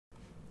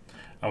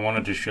I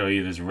wanted to show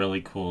you this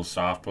really cool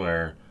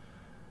software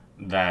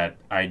that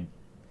I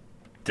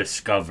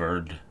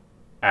discovered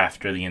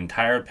after the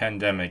entire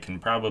pandemic,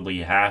 and probably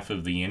half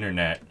of the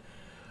internet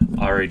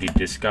already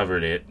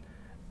discovered it.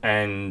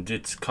 And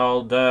it's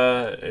called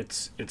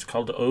it's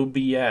called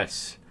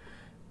OBS.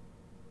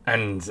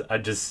 And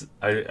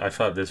I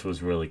thought this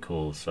was really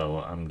cool, so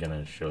I'm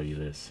gonna show you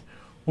this.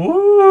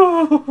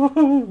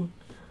 Woo!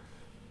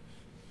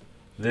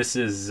 This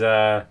is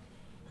I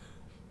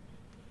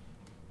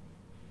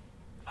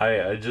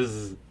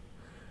just,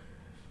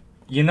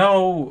 you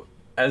know,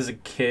 as a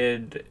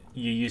kid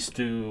you used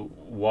to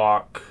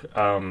walk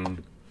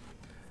in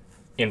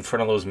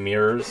front of those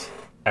mirrors,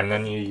 and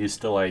then you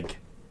used to like,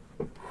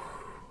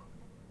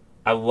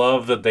 I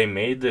love that they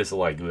made this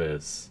like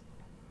this.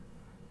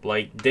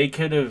 Like, they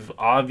could have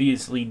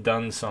obviously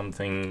done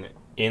something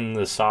in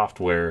the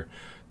software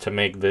to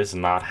make this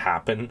not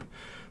happen,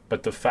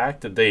 but the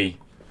fact that they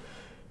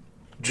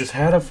just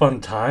had a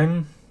fun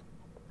time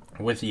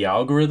with the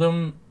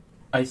algorithm,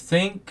 I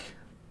think.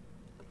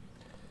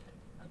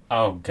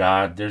 Oh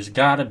god, there's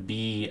gotta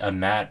be a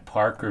Matt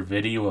Parker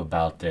video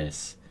about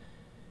this.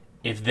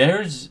 If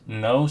there's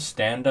no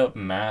stand-up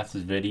math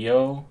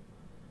video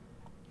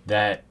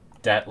that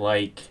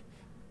like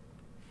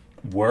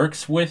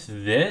works with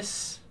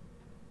this,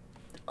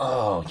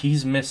 oh,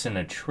 he's missing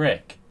a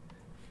trick.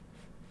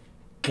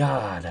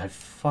 God, I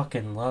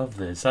fucking love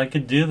this. I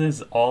could do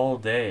this all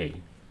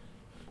day.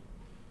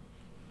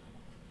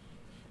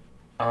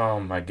 Oh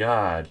my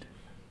god.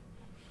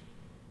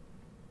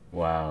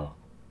 Wow.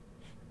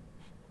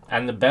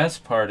 And the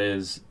best part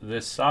is,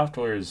 this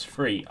software is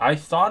free. I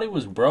thought it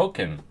was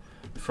broken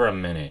for a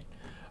minute,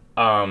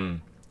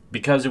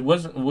 because it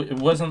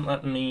wasn't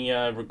letting me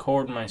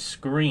record my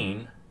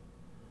screen,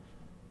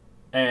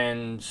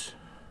 and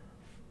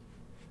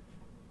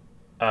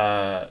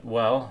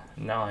well,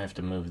 now I have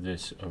to move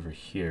this over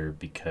here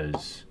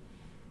because,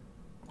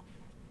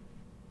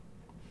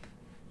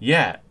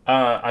 yeah,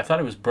 I thought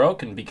it was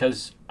broken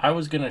because I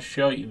was gonna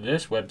show you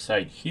this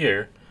website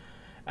here,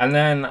 and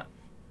then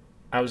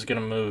I was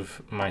gonna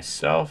move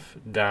myself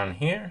down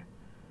here,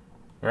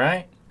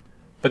 right?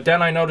 But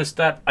then I noticed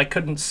that I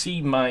couldn't see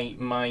my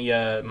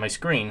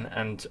screen,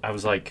 and I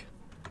was like,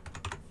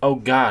 "Oh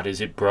God,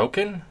 is it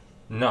broken?"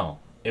 No,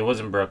 it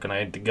wasn't broken. I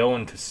had to go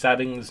into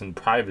settings and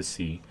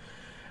privacy,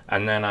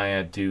 and then I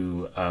had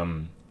to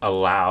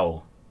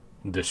allow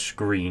the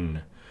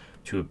screen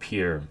to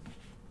appear.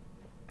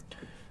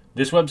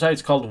 This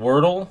website's called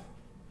Wordle.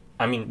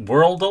 I mean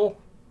Worldle.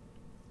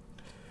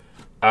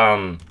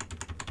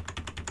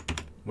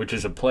 Which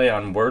is a play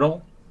on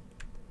Wordle.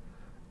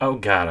 Oh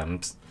God,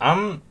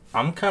 I'm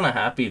kind of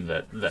happy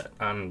that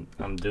I'm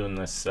doing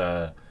this.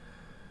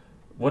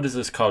 What is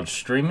this called?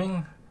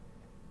 Streaming?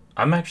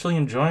 I'm actually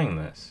enjoying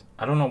this.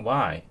 I don't know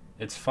why.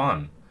 It's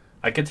fun.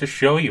 I get to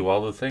show you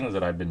all the things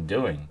that I've been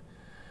doing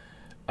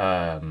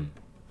over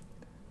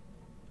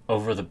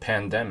the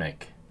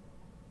pandemic.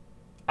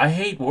 I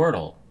hate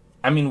Wordle.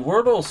 I mean,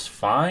 Wordle's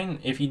fine.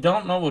 If you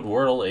don't know what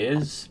Wordle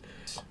is,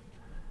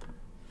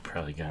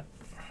 probably got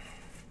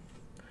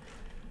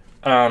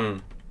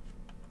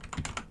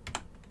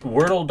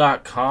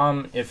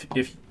Wordle.com.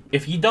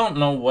 If you don't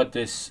know what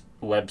this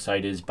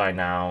website is by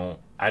now,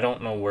 I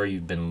don't know where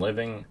you've been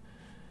living.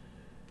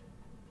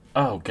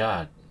 Oh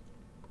God.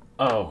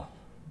 Oh,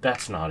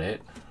 that's not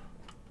it.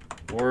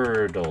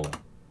 Wordle.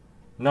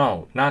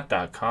 No, not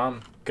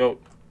 .com. Go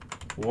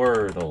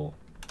Wordle.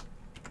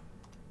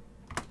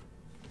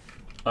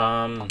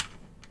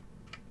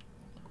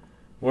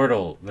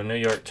 Wordle, the New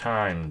York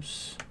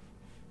Times.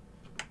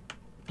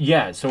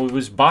 Yeah, so it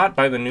was bought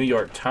by the New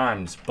York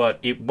Times, but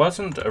it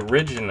wasn't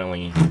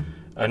originally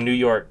a New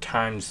York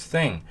Times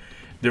thing.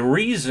 The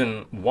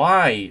reason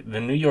why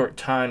the New York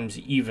Times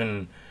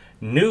even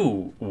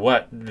knew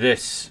what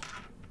this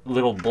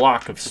little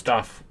block of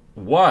stuff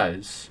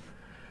was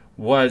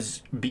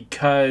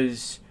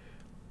because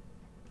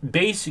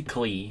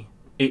basically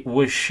it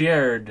was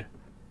shared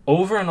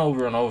over and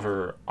over and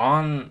over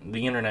on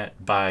the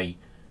internet by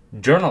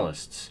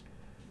journalists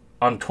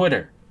on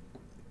Twitter.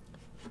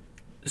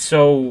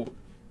 So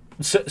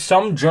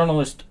some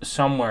journalist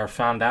somewhere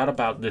found out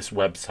about this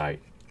website,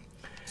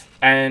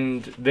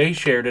 and they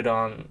shared it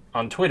on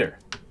Twitter.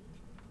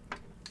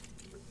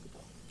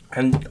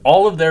 And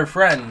all of their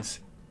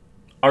friends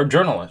are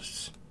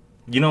journalists.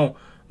 You know,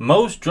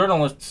 most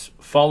journalists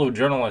follow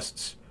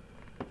journalists.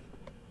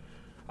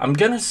 I'm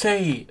gonna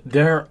say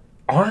there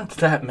aren't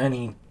that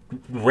many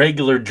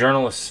regular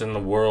journalists in the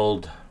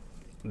world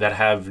that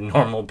have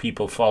normal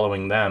people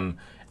following them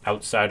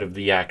outside of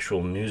the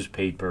actual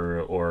newspaper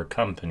or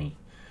company.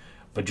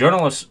 But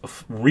journalists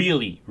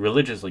really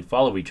religiously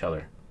follow each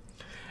other.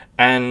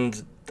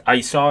 And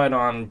I saw it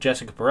on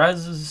Jessica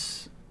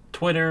Perez's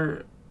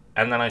Twitter,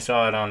 and then I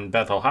saw it on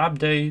Bethel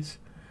Habday's,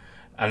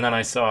 and then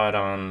I saw it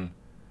on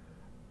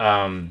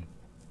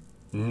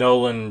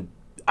Nolan.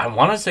 I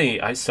want to say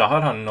I saw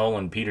it on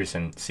Nolan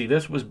Peterson. See,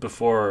 this was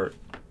before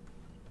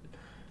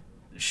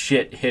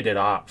shit hit it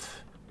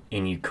off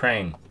in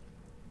Ukraine.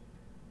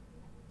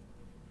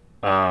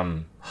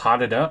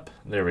 Hot it up.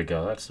 There we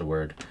go. That's the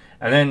word.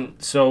 And then,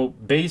 so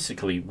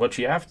basically, what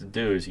you have to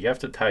do is you have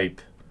to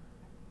type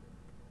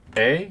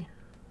A.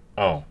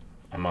 Oh,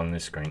 I'm on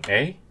this screen.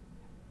 A.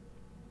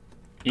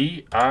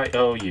 E. I.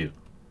 O. U.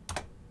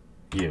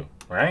 U.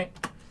 Right?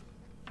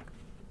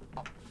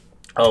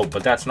 Oh,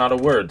 but that's not a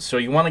word. So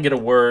you want to get a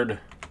word.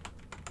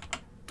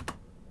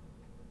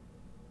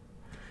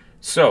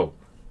 So,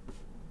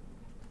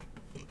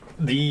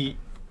 the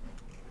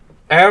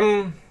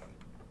M,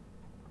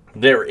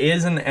 there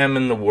is an M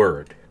in the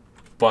word,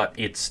 but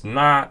it's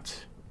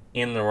not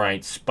in the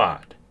right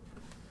spot.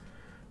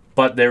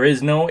 But there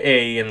is no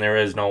A and there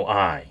is no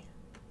I.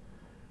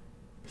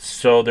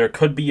 So there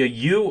could be a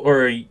U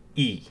or a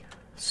E.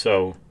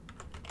 So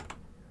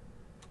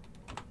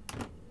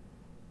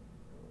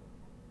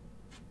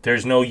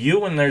there's no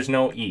U and there's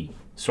no E.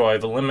 So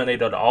I've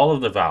eliminated all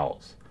of the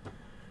vowels.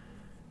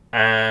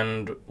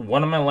 And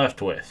what am I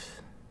left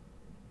with?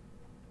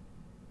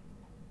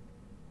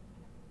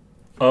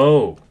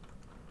 O.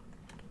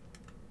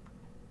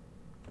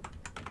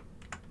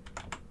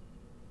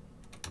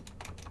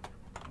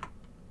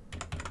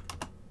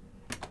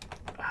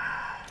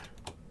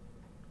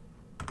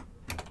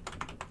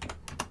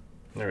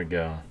 There we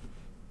go.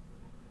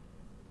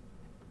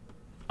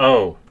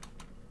 O.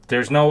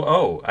 There's no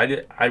O.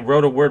 I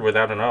wrote a word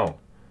without an O.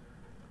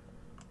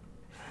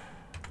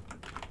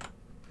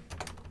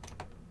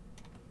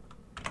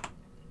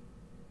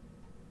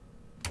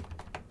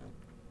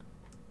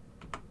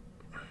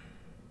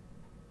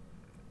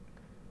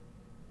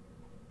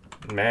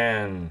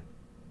 Man,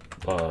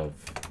 love.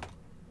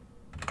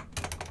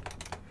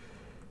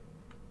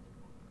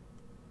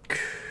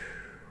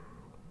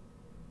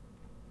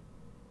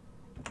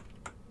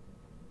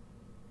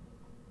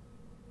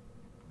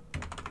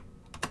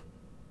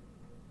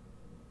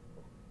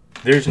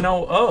 There's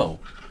no O.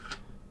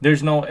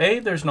 There's no A,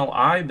 there's no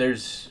I,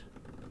 there's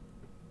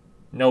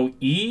no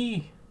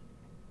E,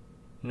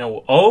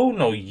 no O,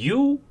 no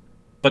U,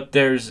 but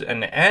there's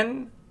an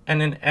N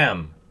and an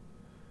M.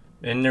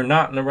 And they're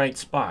not in the right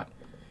spot.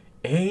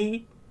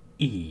 A,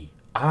 E,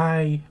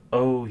 I,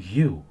 O,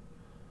 U.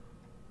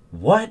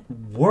 What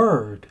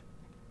word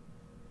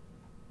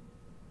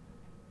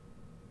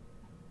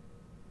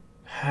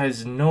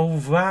has no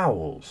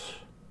vowels?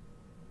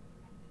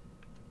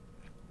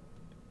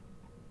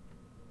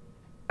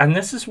 And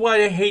this is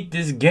why I hate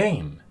this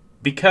game.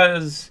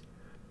 Because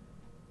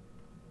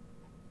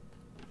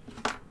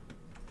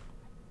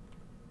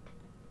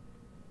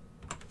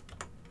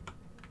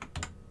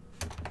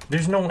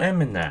there's no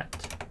M in that.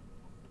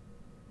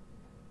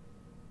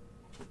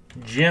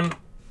 Jim.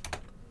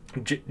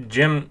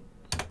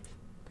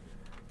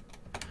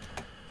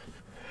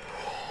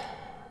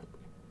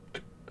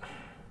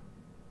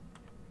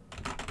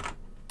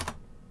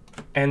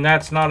 And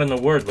that's not in the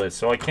word list,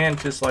 so I can't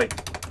just like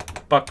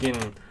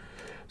fucking.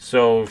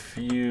 So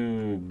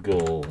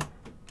fugal.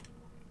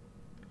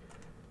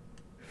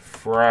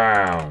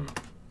 Frown.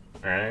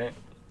 Alright?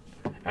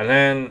 And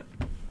then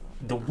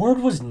the word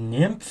was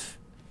nymph?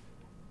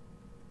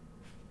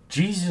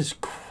 Jesus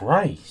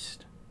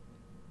Christ.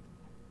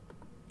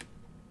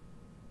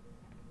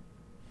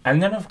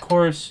 And then of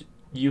course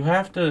you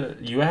have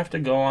to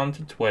go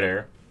onto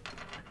Twitter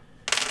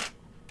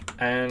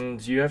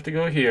and you have to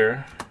go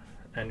here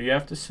and you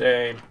have to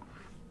say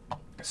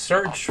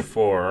search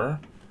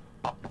for,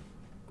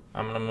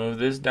 I'm going to move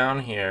this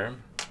down here,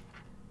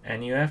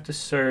 and you have to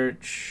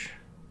search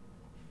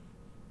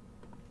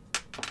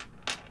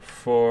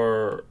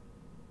for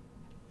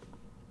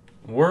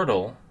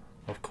Wordle,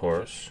 of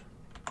course,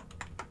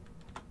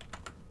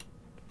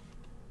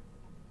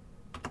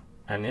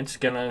 and it's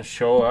going to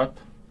show up.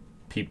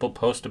 People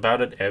post about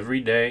it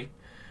every day,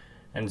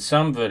 and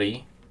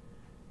somebody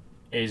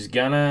is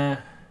going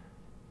to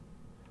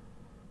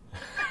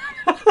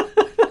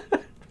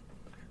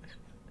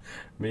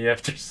me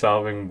after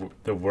solving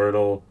the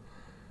Wordle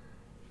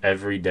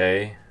every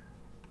day.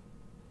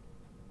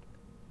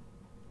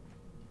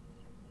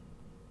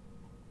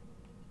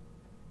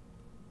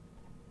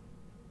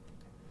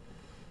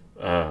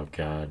 Oh,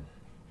 God.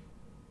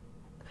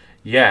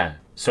 Yeah,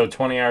 so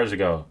 20 hours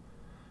ago.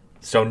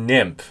 So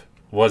nymph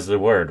was the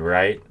word,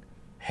 right?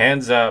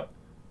 Hands up,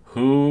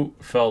 who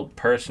felt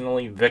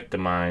personally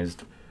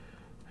victimized?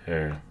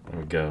 Here, there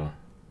we go.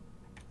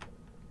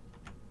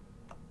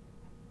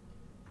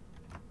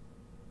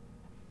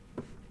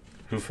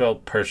 Who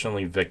felt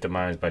personally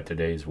victimized by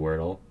today's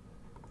Wordle?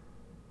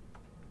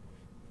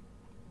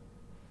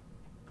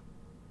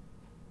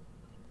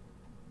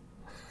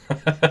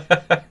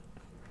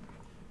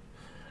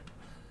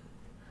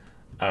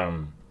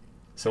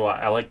 So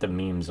I like the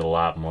memes a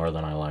lot more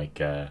than I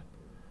like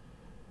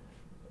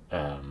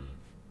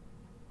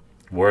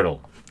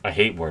Wordle. I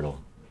hate Wordle.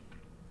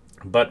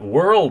 But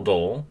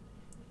Worldle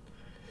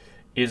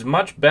is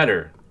much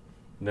better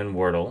than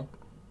Wordle.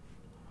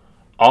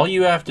 All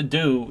you have to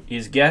do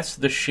is guess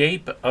the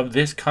shape of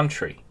this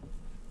country.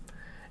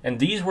 And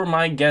these were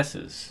my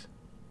guesses.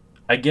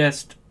 I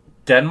guessed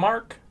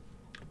Denmark,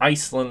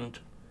 Iceland,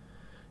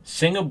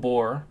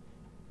 Singapore,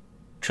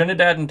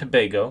 Trinidad and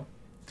Tobago,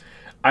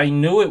 I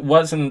knew it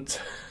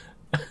wasn't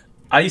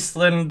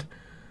Iceland,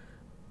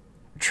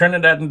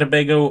 Trinidad and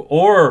Tobago,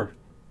 or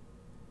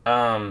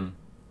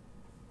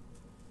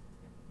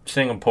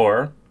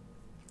Singapore,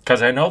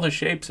 because I know the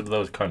shapes of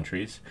those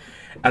countries.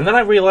 And then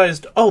I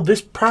realized, oh,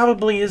 this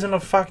probably isn't a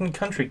fucking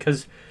country,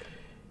 because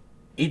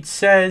it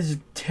says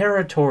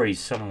territories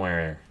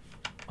somewhere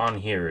on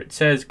here. It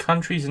says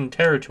countries and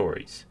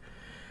territories.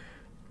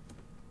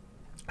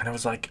 And I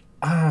was like,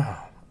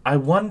 I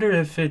wonder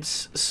if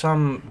it's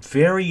some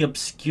very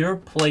obscure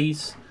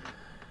place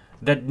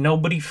that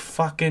nobody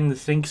fucking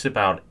thinks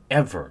about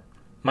ever.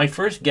 My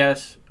first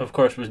guess, of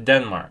course, was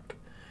Denmark,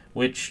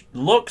 which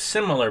looks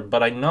similar,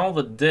 but I know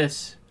that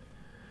this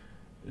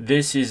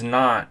is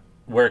not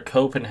where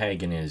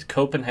Copenhagen is.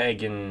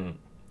 Copenhagen,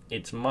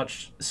 it's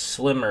much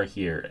slimmer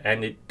here,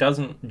 and it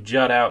doesn't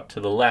jut out to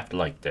the left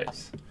like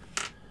this.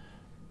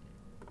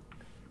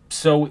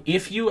 So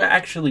if you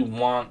actually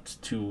want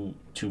to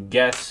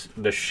guess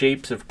the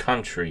shapes of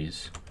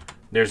countries,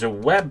 there's a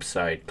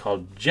website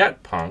called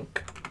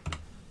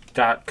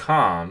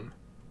jetpunk.com,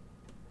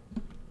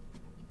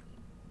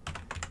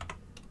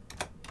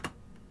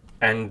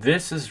 and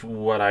this is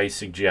what I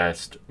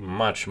suggest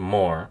much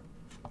more.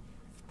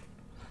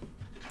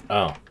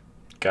 Oh,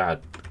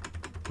 God,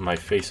 my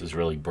face is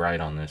really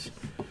bright on this.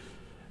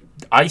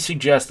 I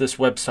suggest this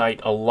website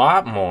a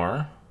lot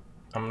more.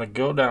 I'm going to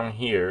go down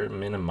here,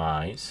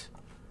 minimize,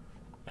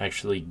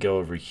 actually go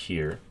over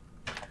here,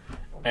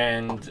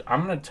 and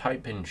I'm going to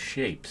type in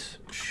shapes,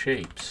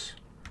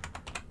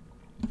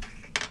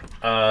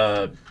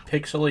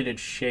 pixelated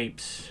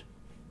shapes.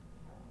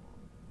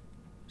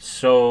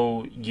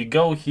 So you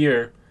go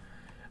here.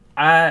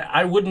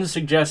 I wouldn't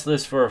suggest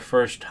this for a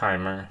first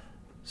timer,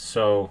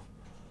 so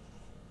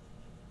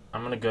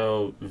I'm going to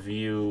go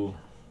view,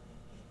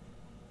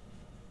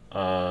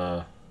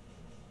 I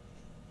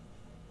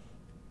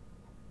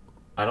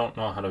don't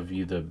know how to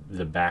view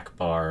the back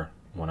bar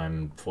when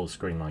I'm full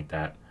screen like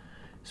that.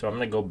 So I'm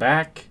going to go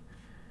back,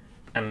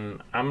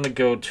 and I'm going to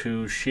go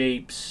to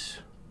shapes,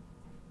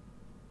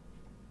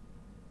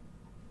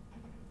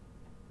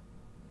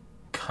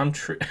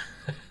 country,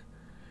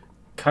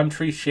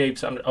 country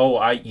shapes.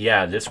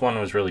 Yeah, this one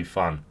was really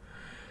fun.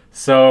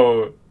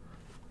 So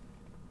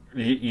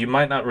you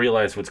might not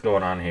realize what's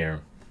going on here,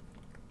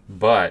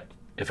 but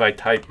if I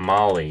type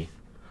Mali,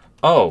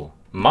 oh,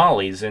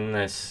 Mali's in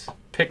this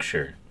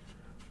picture.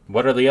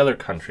 What are the other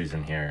countries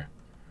in here?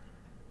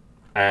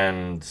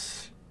 And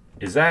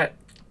is that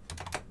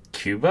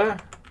Cuba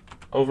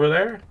over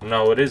there?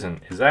 No, it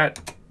isn't. Is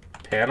that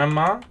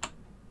Panama?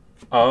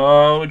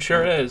 Oh, it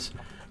sure is.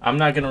 I'm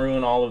not going to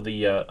ruin all of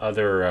the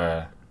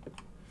other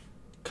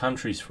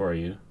countries for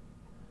you,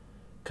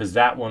 because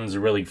that one's a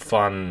really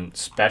fun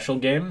special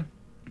game.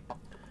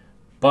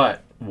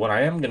 But what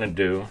I am going to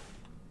do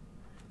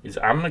is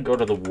I'm going to go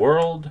to the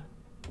world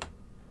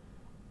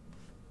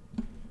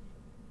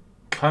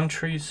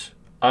countries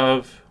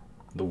of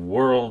the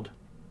world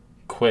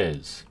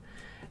quiz,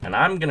 and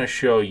I'm going to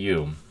show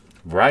you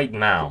right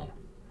now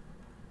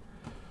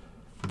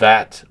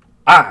that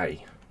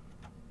I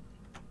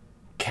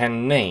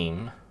can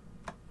name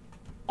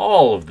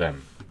all of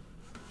them,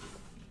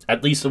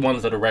 at least the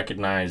ones that are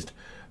recognized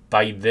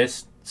by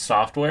this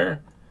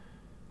software,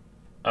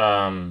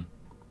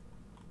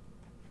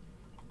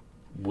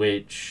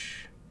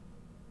 which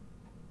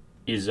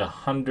is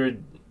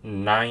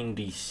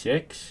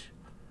 196.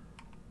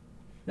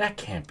 That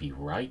can't be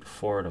right.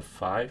 4 out of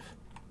 5.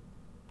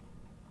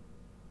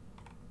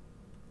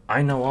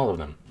 I know all of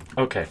them.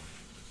 Okay.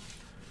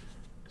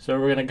 So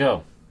we're going to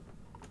go.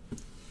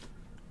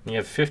 You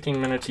have 15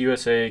 minutes,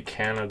 USA,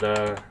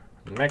 Canada,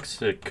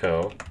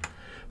 Mexico.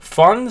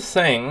 Fun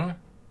thing,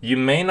 you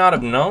may not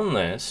have known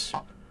this,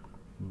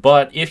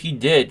 but if you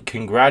did,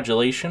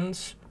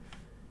 congratulations.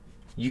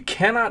 You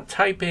cannot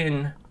type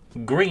in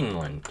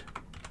Greenland,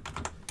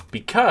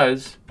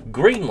 because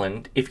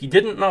Greenland, if you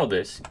didn't know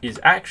this, is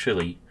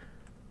actually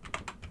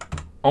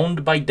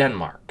owned by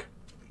Denmark.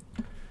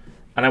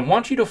 And I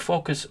want you to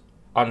focus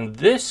on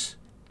this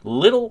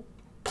little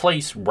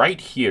place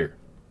right here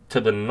to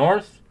the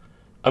north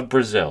of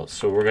Brazil.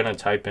 So we're going to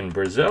type in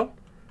Brazil.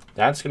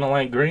 That's going to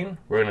light green.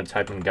 We're going to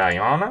type in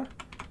Guyana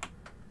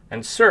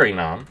and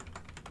Suriname.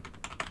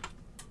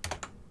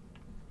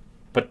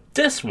 But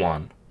this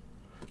one,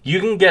 you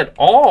can get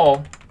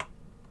all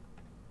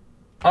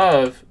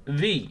of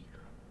the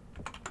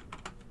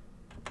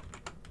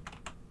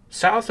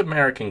South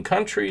American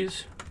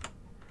countries.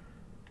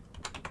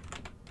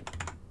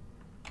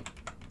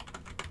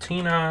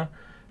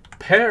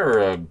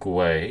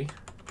 Paraguay,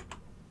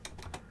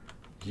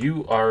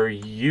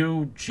 Uruguay,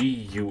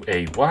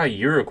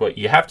 Uruguay.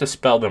 You have to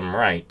spell them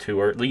right,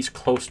 too, or at least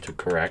close to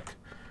correct,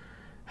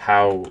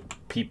 how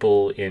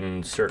people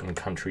in certain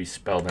countries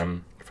spell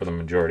them for the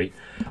majority.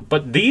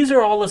 But these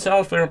are all the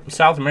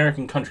South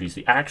American countries,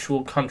 the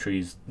actual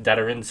countries that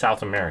are in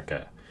South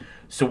America.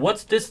 So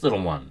what's this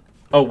little one?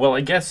 Oh, well,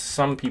 I guess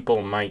some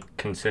people might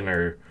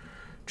consider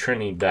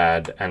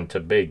Trinidad and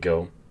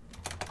Tobago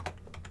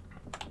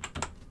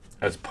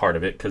as part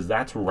of it, because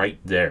that's right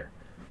there.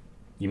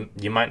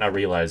 You might not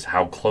realize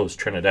how close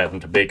Trinidad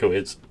and Tobago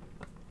is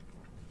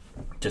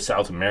to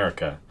South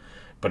America,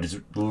 but it's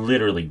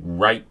literally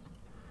right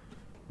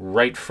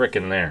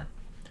frickin' there.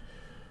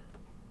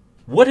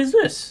 What is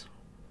this?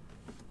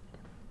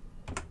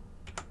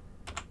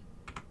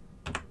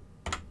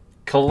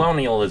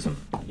 Colonialism.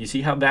 You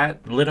see how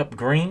that lit up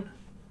green?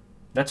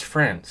 That's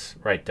France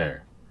right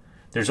there.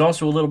 There's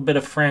also a little bit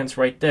of France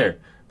right there.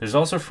 There's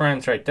also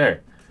France right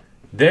there.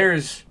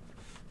 There's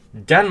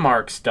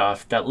Denmark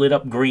stuff that lit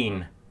up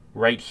green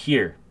right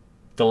here.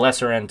 The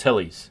Lesser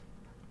Antilles.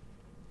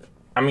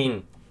 I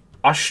mean,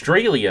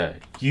 Australia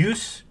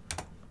used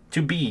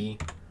to be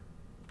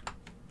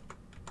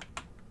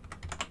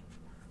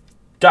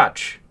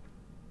Dutch,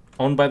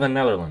 owned by the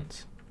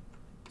Netherlands.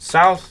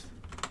 South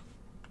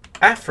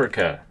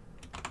Africa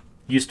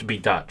used to be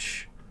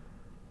Dutch.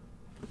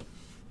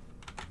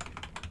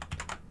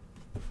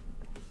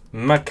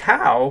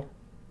 Macau,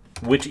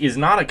 which is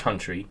not a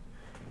country,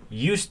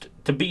 used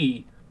to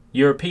be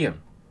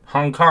European.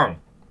 Hong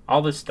Kong,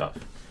 all this stuff.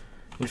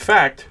 In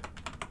fact,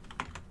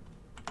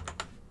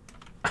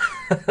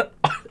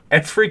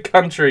 every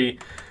country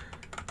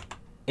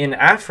in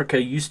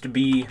Africa used to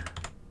be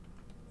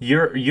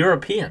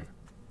European.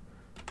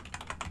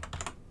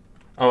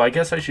 Oh, I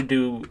guess I should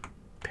do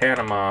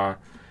Panama.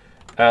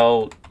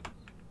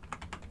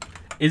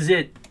 Is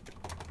it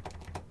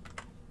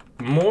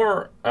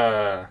more,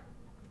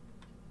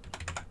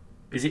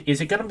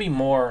 is it gonna be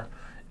more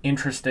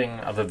interesting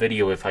of a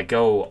video if I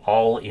go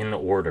all in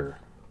order?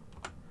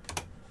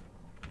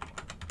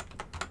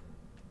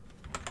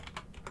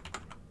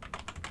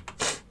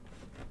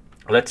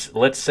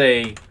 Let's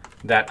say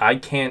that I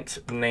can't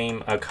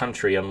name a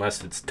country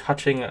unless it's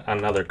touching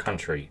another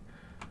country.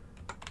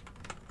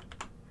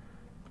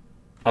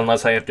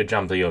 Unless I have to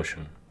jump the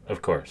ocean,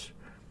 of course.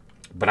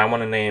 But I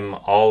want to name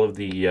all of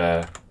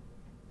the,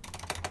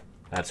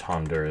 that's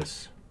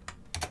Honduras.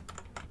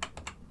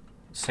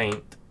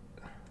 St.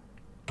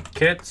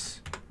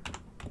 Kitts,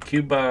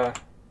 Cuba,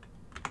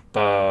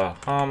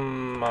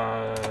 Bahamas,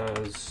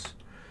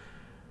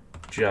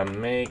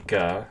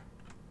 Jamaica,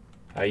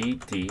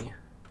 Haiti,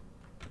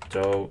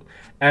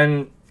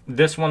 and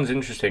this one's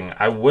interesting.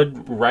 I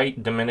would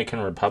write Dominican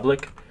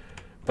Republic,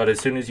 but as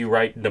soon as you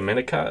write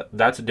Dominica,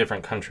 that's a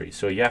different country.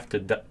 So you have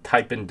to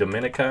type in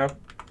Dominica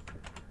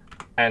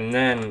and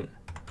then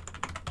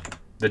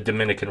the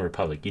Dominican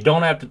Republic. You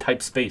don't have to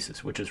type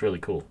spaces, which is really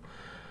cool.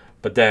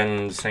 But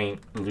then St.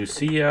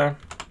 Lucia,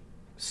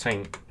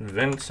 St.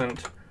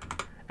 Vincent,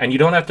 and you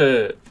don't have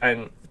to,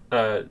 and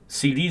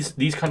see,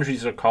 these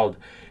countries are called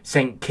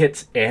St.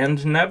 Kitts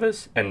and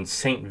Nevis and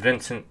St.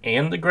 Vincent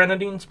and the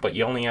Grenadines, but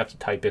you only have to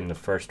type in the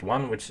first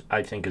one, which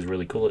I think is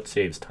really cool. It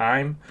saves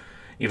time,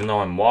 even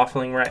though I'm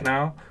waffling right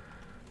now.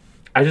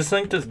 I just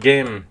think this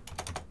game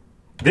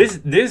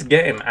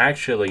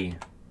actually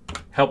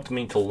helped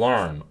me to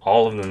learn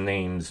all of the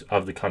names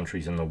of the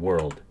countries in the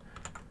world.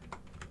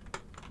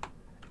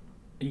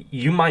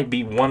 You might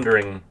be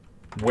wondering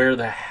where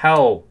the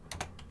hell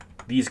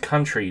these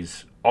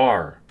countries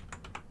are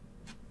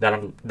that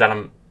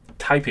I'm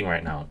typing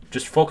right now.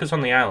 Just focus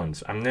on the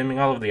islands. I'm naming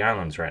all of the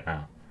islands right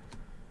now.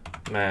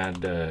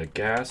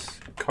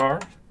 Madagascar,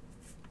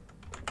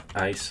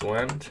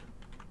 Iceland,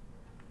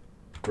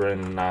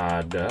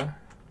 Grenada,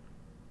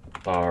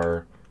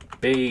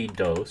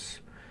 Barbados,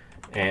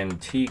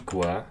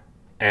 Antigua,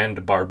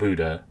 and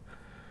Barbuda.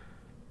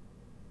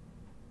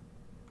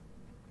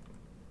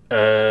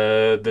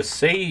 The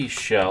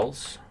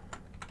Seychelles.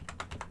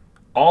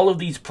 All of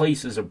these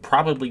places are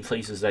probably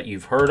places that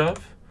you've heard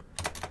of.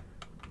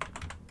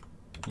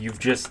 You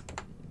just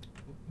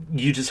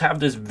have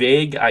this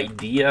vague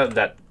idea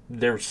that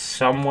they're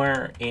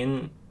somewhere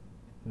in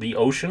the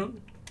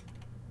ocean.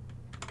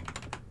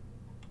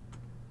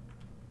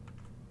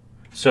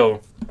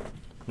 So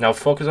now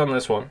focus on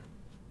this one.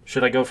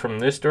 Should I go from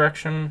this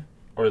direction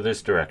or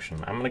this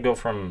direction? I'm going to go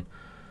from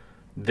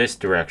this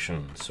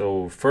direction.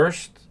 So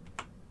first,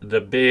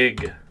 the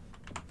big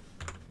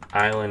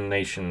island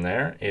nation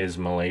there is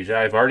Malaysia.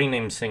 I've already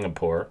named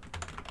Singapore,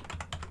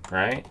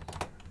 right?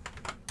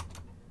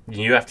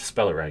 You have to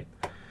spell it right.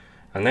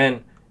 And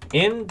then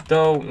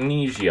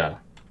Indonesia,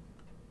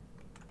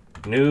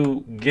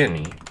 New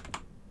Guinea.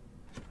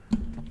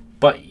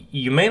 But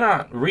you may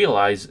not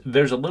realize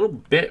there's a little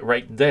bit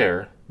right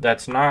there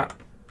that's not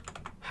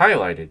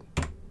highlighted.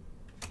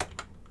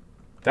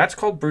 That's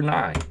called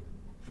Brunei.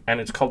 And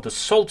it's called the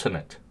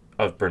Sultanate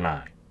of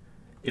Brunei.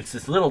 It's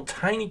this little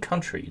tiny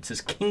country. It's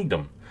this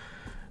kingdom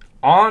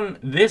on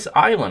this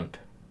island,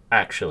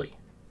 actually.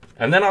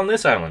 And then on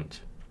this island,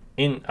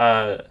 in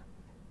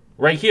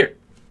right here,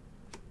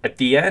 at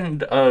the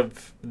end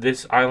of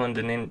this island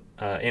in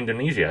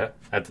Indonesia,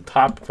 at the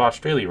top of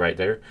Australia right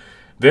there,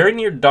 very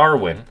near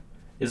Darwin,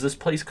 is this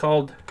place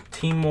called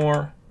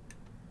Timor,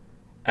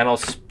 and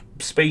I'll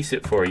space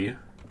it for you,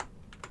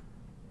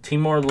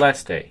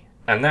 Timor-Leste.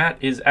 And that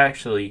is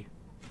actually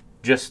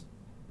just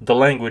the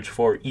language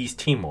for East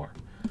Timor.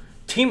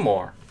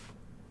 Timor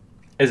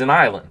is an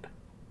island,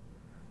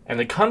 and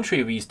the country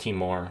of East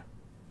Timor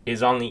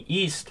is on the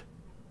east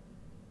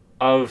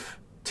of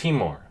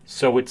Timor.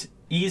 So it's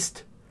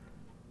East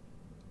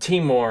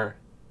Timor,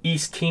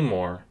 East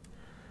Timor.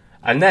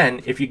 And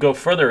then if you go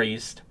further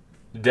east,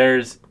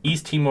 there's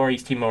East Timor,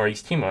 East Timor,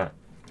 East Timor.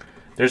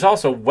 There's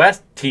also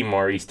West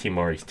Timor, East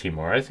Timor, East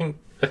Timor. I think.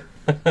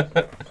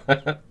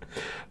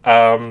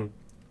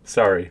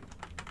 Sorry.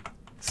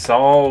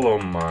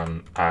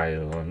 Solomon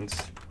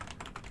Islands.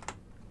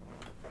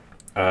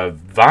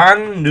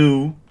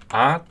 Vanuatu.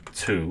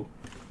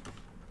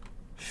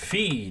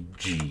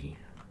 Fiji.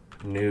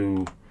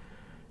 New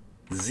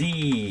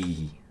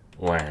Zealand.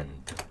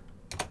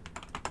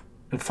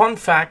 And fun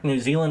fact, New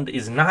Zealand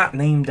is not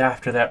named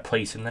after that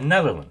place in the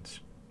Netherlands.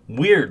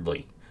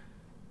 Weirdly.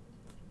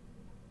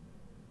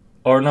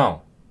 Or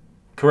no.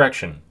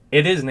 Correction.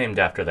 It is named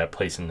after that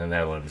place in the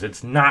Netherlands.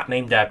 It's not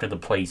named after the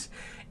place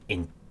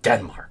in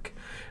Denmark.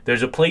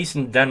 There's a place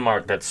in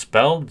Denmark that's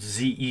spelled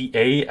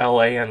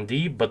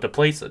Zealand, but the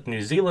place that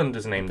New Zealand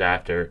is named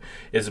after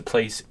is a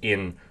place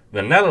in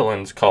the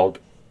Netherlands called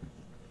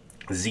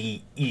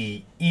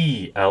Zeeland.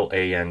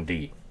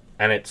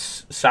 And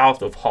it's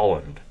south of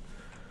Holland.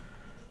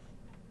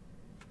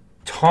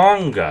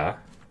 Tonga,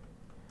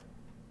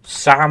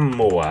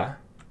 Samoa.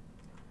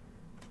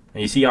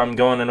 And you see I'm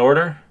going in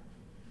order?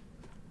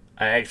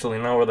 I actually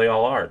know where they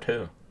all are,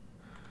 too.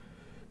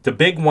 The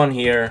big one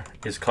here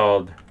is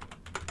called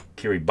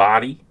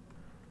Kiribati.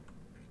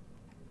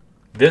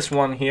 This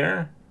one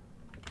here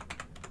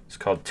is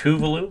called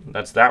Tuvalu.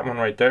 That's that one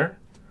right there.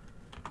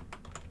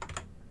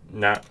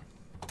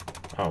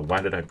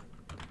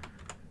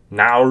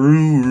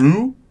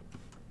 Nauru.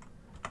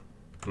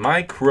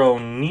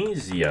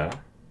 Micronesia.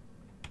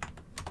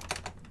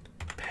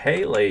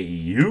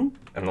 Palau.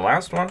 And the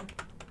last one,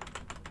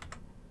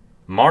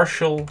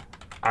 Marshall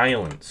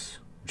Islands,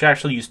 which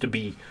actually used to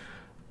be...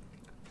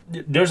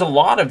 There's a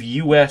lot of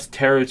U.S.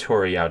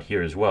 territory out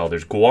here as well.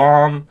 There's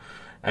Guam,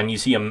 and you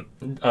see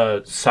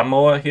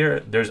Samoa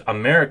here. There's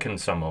American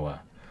Samoa.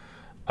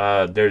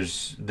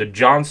 There's the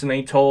Johnson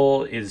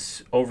Atoll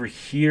is over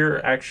here,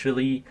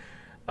 actually.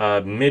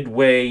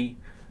 Midway.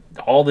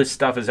 All this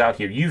stuff is out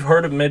here. You've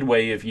heard of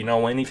Midway if you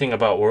know anything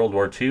about World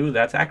War II.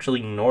 That's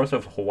actually north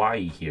of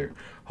Hawaii here.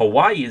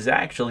 Hawaii is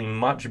actually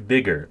much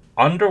bigger.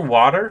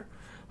 Underwater,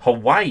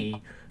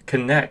 Hawaii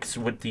connects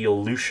with the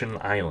Aleutian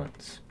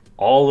Islands.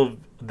 All of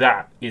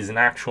that is an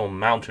actual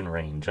mountain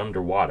range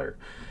underwater.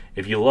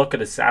 If you look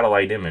at a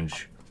satellite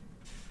image,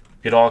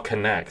 it all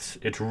connects.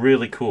 It's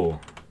really cool.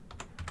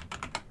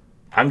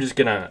 I'm just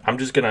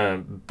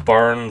gonna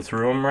burn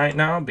through them right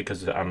now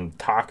because I'm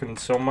talking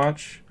so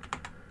much.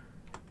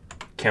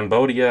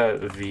 Cambodia,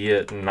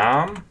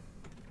 Vietnam,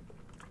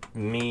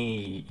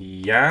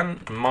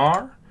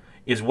 Myanmar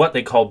is what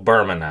they call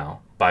Burma now,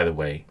 by the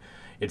way.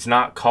 It's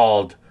not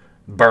called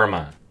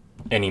Burma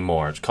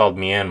anymore. It's called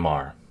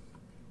Myanmar.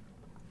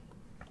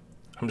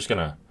 I'm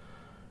gonna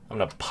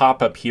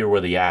pop up here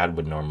where the ad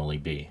would normally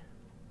be.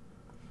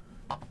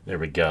 There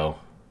we go.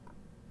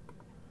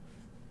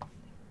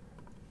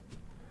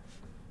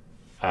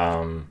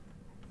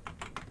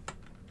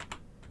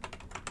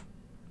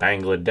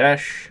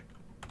 Bangladesh,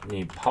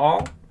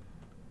 Nepal,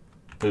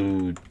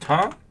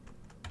 Bhutan,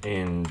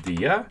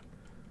 India,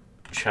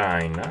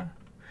 China.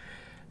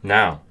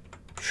 Now,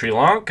 Sri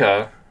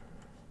Lanka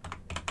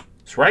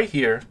is right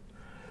here,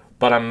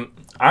 but I'm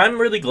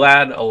really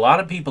glad, a lot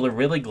of people are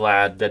really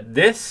glad that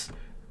this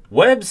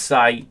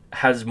website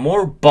has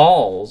more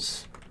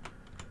balls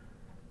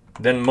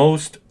than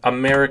most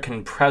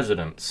American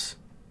presidents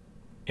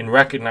in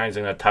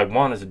recognizing that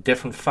Taiwan is a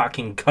different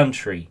fucking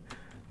country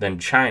than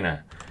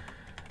China.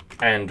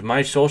 And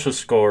my social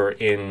score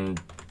in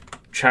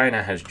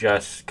China has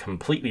just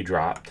completely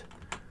dropped.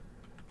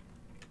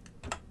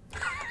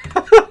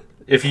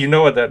 If you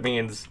know what that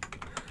means,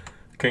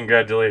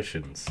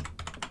 congratulations.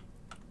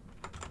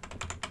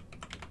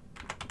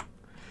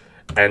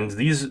 And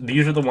these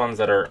are the ones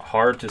that are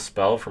hard to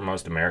spell for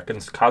most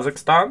Americans.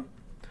 Kazakhstan,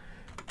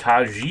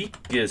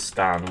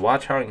 Tajikistan.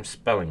 Watch how I'm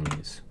spelling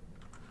these.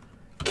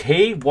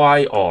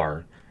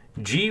 Kyrgyzstan.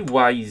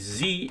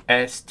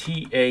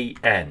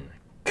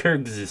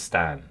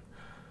 Kyrgyzstan.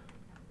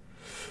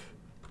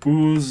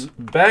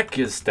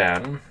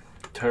 Uzbekistan.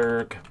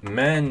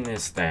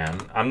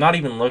 Turkmenistan. I'm not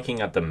even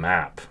looking at the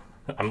map.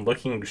 I'm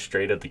looking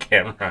straight at the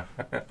camera.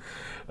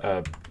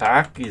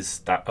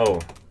 Pakistan.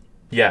 Oh,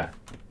 yeah.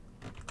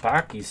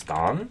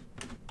 Pakistan.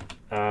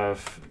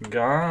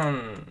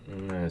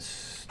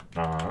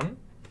 Afghanistan.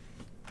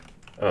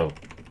 Oh.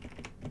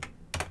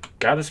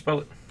 Gotta spell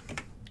it.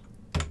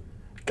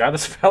 Gotta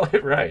spell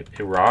it right.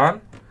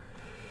 Iran.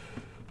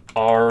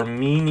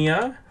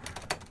 Armenia.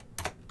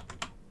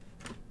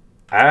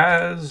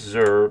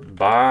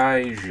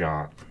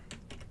 Azerbaijan.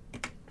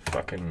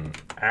 Fucking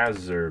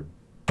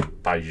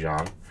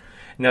Azerbaijan.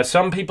 Now,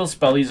 some people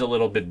spell these a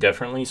little bit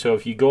differently, so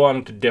if you go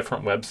on to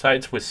different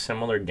websites with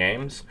similar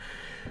games,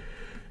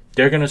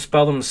 they're going to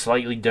spell them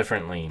slightly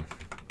differently.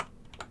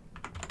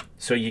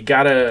 So you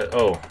gotta...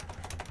 Oh,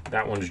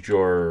 that one's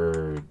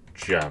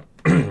Georgia.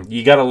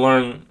 You gotta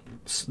learn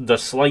the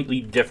slightly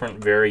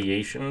different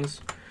variations,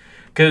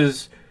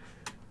 because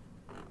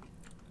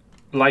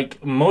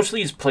like most of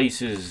these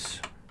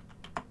places,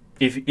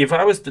 if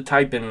I was to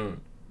type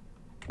in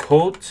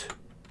Cote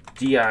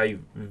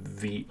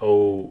D'Ivoire,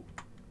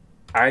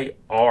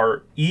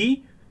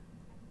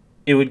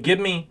 it would give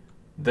me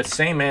the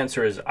same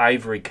answer as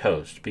Ivory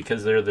Coast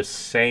because they're the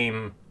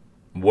same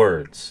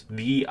words.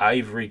 The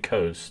Ivory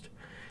Coast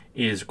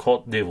is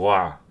Côte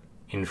d'Ivoire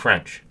in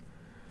French.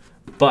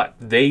 But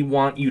they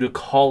want you to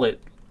call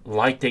it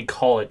like they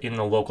call it in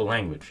the local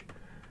language.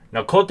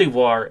 Now, Côte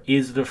d'Ivoire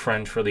is the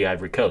French for the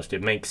Ivory Coast.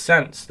 It makes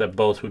sense that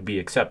both would be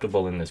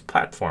acceptable in this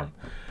platform.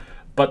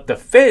 But the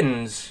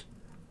Finns,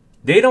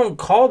 they don't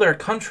call their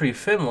country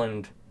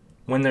Finland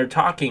when they're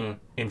talking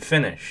in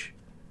Finnish.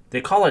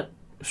 They call it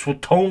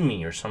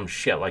Suomi or some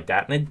shit like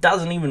that, and it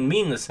doesn't even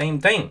mean the same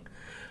thing.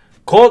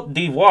 Côte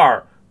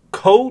d'Ivoire,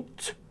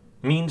 côte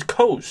means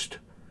coast.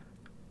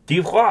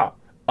 D'Ivoire,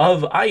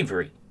 of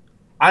ivory.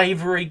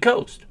 Ivory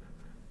Coast.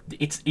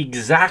 It's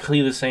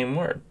exactly the same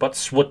word. But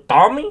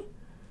Suomi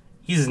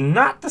is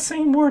not the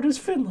same word as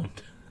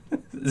Finland.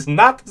 It's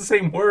not the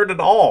same word at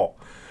all.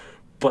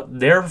 But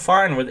they're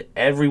fine with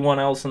everyone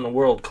else in the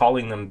world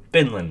calling them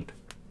Finland.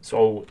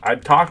 So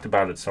I've talked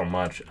about it so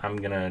much, I'm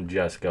going to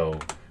just go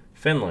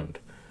Finland.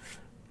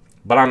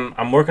 But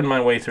I'm working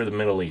my way through the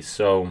Middle East.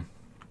 So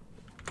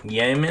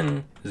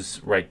Yemen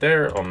is right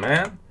there.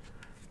 Oman.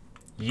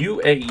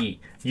 UAE.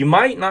 You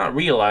might not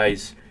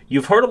realize,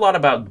 you've heard a lot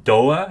about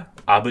Doha,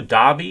 Abu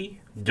Dhabi,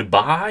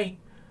 Dubai,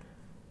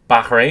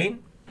 Bahrain.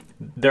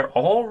 They're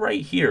all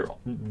right here.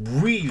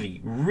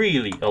 Really,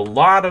 really, a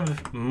lot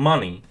of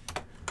money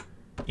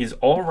is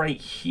all right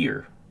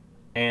here.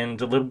 And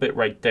a little bit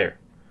right there.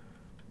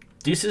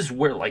 This is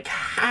where like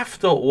half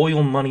the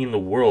oil money in the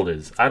world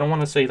is. I don't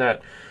want to say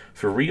that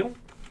for real.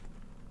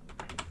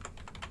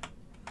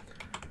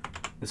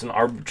 It's an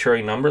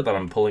arbitrary number that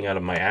I'm pulling out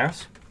of my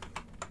ass.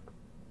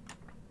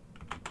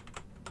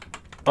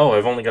 Oh,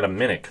 I've only got a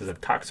minute because I've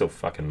talked so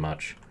fucking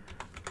much.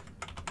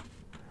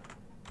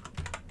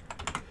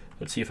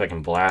 Let's see if I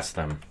can blast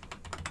them.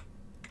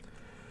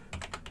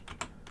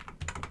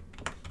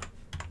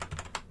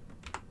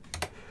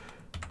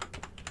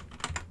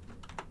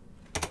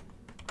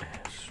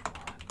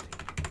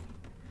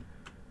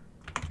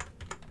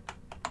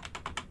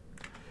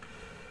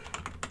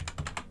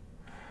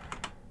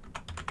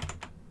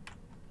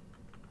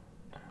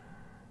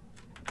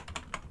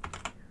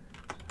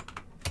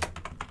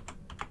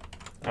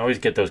 I always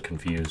get those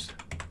confused.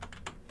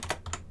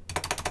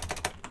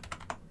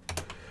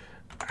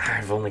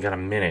 I've only got a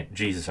minute.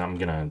 Jesus, I'm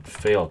gonna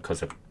fail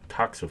because I've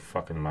talked so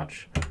fucking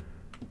much.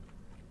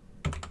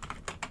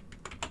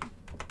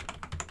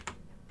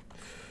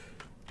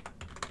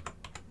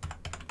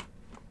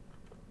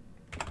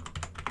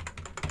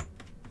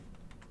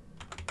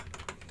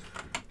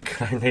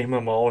 Can I name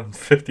them all in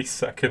 50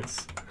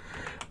 seconds?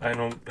 I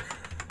don't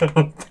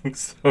think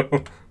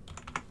so.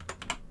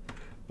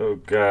 Oh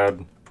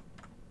God.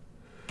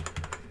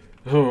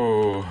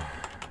 Oh.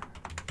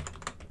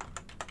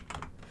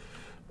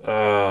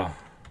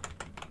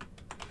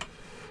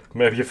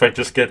 Maybe if I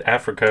just get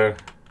Africa.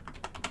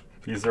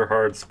 These are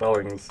hard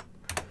spellings.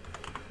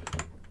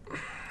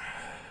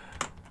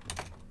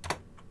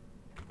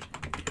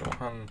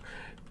 Johan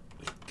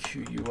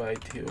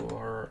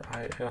Quitoril.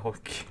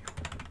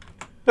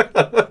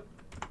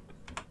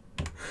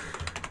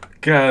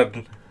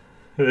 God,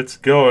 it's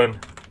going.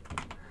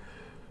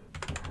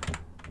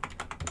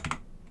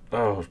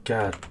 Oh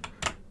God,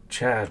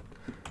 Chad.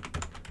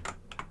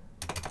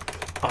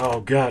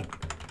 Oh God.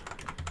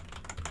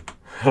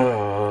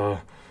 Oh.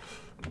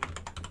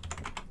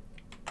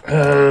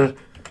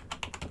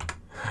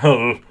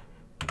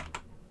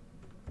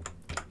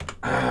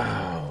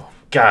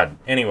 God.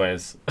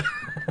 Anyways.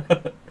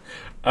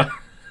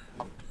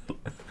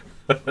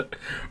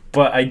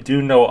 But I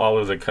do know all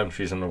of the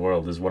countries in the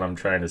world is what I'm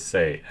trying to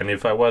say. And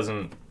if I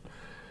wasn't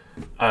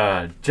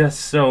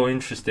just so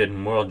interested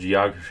in world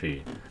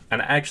geography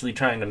and actually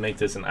trying to make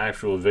this an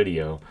actual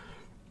video,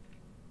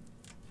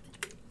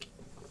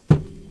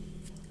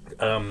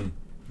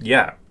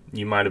 yeah,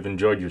 you might have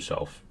enjoyed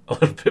yourself a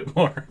little bit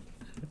more.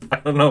 I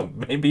don't know.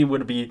 Maybe it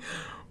would be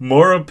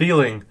more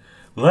appealing.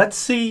 Let's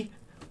see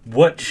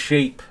what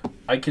shape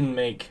I can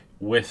make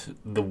with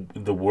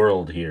the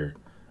world here.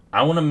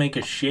 I want to make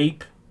a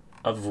shape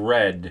of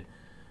red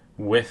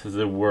with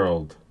the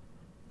world.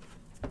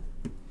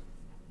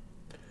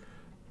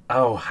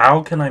 Oh,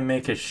 how can I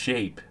make a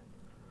shape?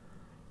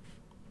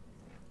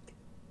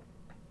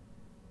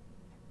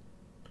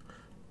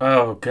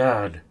 Oh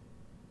God.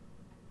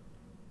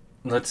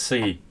 Let's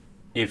see.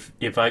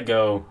 If I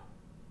go,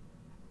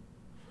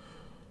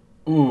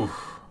 ooh,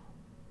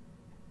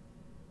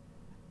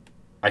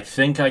 I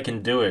think I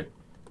can do it.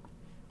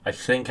 I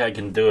think I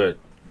can do it.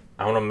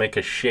 I want to make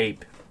a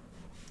shape.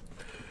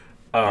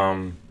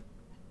 Oh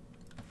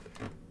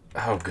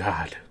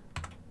God.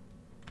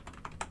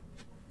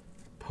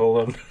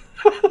 Poland.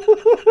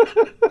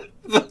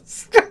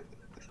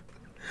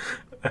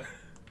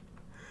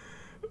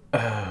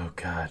 Oh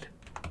God.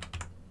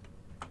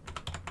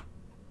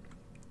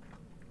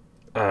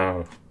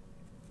 Oh.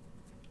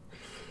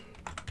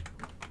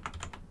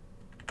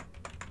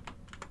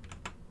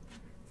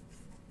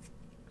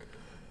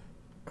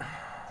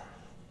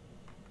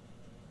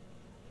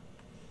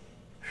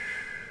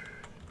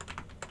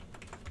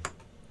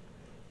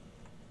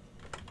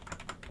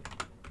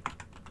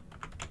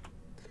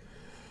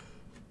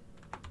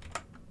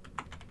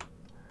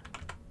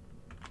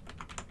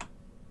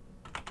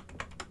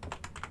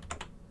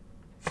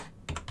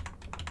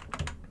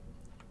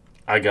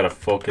 I gotta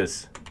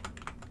focus.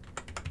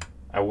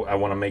 I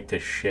want to make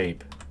this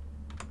shape.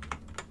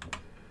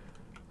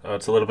 Oh,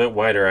 it's a little bit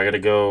wider. I gotta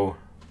go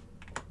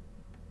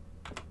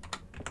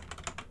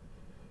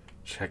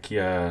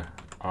Czechia,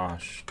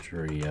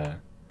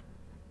 Austria.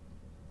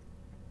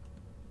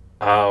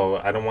 Oh,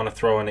 I don't want to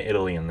throw in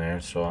Italy in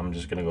there, so I'm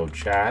just gonna go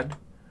Chad.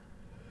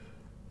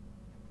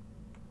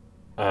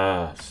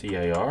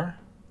 CAR.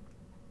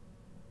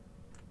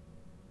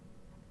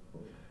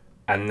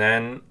 And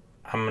then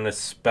I'm gonna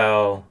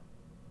spell.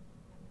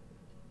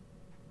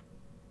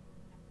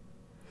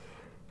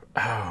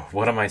 Oh,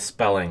 what am I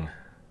spelling?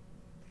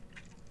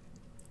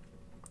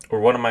 Or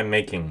what am I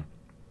making?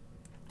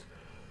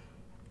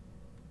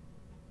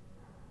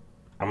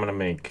 I'm gonna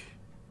make.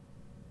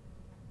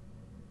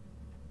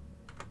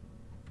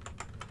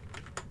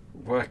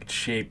 What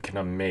shape can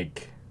I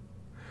make?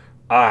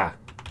 Ah,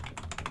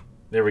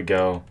 there we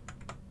go.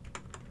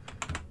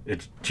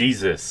 It's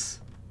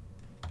Jesus.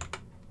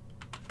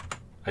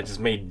 I just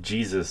made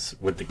Jesus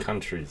with the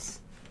countries.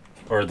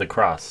 Or the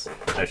cross,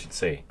 I should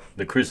say.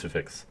 The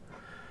crucifix.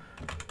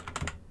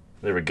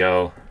 There we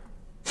go.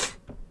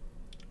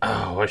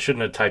 Oh, I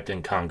shouldn't have typed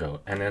in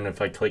Congo. And then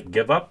if I click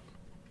give up.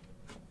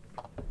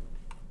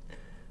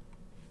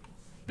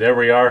 There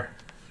we are.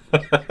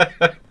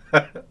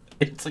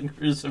 It's a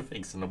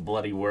crucifix in a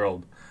bloody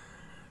world.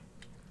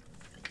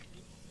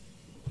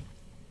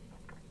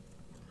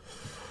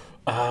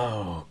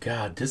 Oh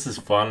God, this is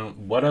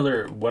fun. What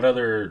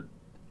other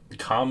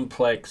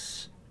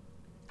complex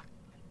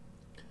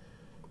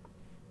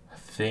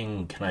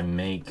thing can I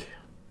make?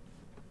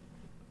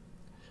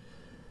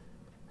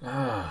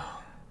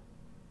 Ah.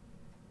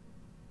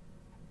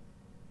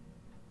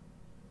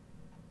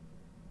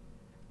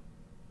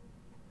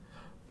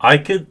 I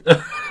could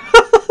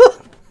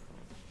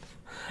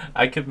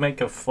I could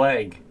make a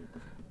flag.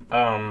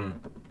 Oh,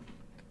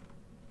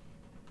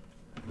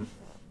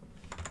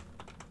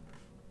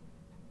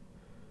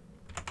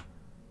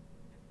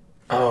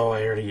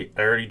 I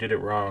already did it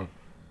wrong.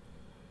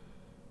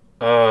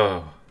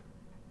 Oh.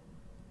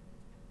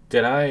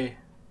 Did I?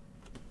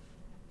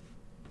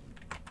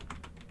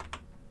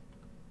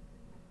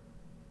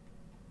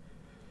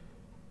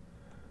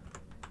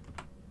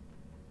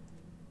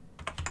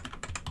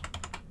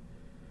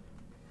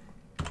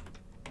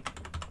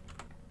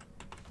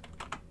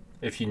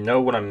 If you know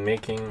what I'm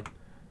making,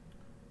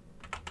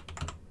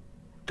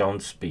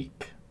 don't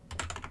speak.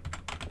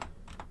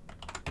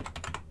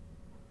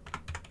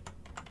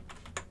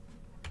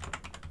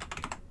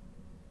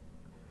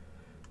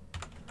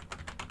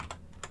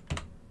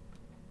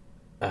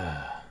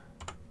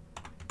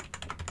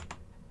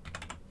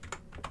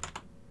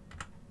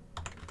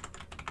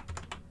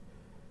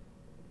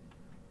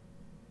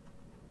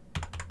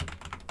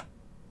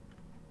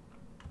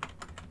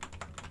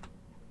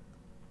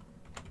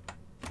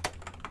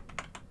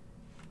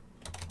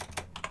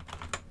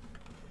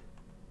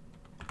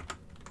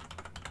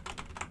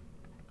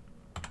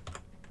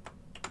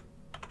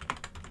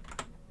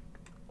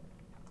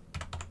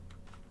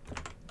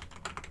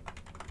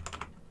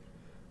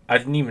 I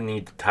didn't even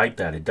need to type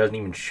that. It doesn't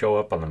even show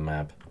up on the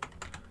map.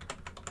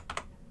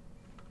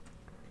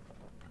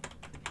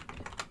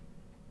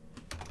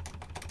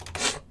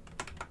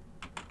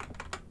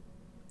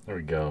 There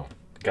we go.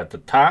 Got the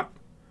top.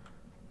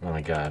 Oh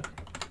my God.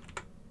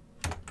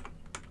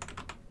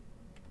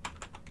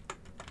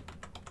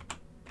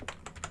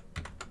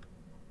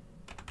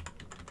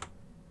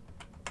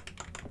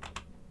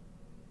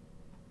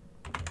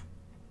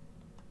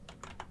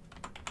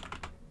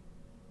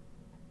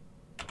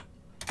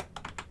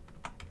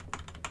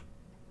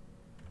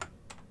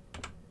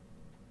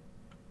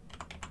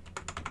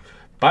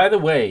 By the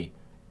way,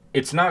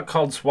 it's not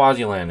called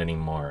Swaziland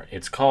anymore.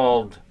 It's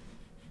called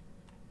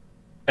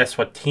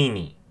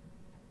Eswatini.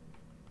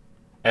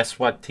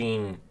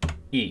 Eswatini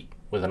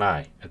with an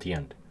I at the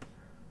end.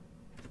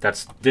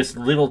 That's this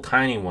little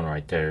tiny one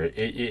right there.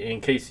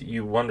 In case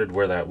you wondered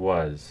where that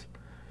was.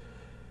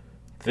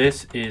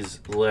 This is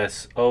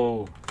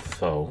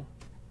Lesotho.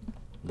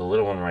 The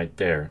little one right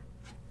there.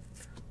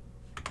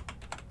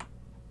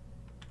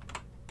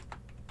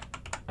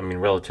 I mean,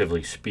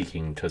 relatively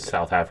speaking to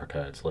South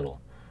Africa, it's little.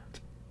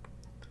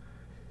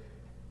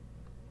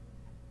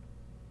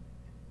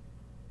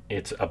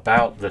 It's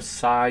about the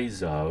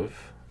size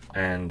of,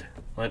 and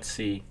let's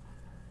see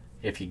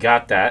if you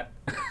got that.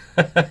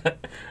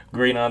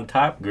 Green on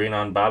top, green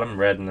on bottom,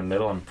 red in the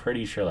middle. I'm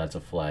pretty sure that's a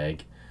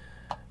flag.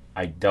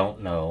 I don't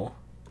know.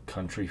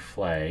 Country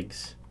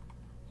flags.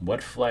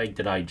 What flag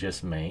did I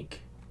just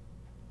make?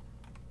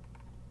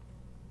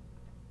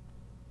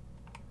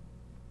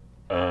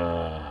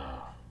 I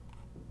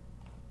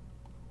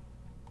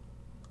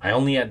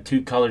only had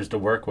 2 colors to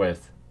work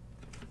with.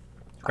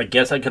 I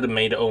guess I could have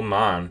made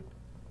Oman.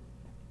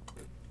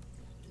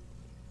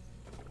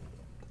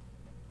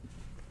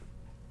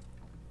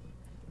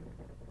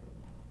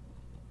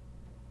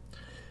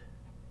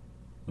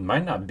 It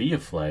might not be a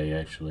flag,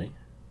 actually.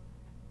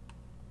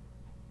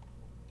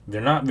 They're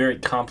not very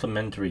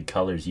complementary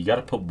colors. You got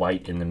to put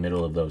white in the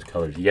middle of those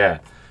colors.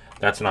 Yeah,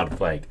 that's not a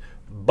flag.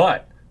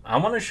 But I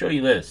want to show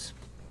you this.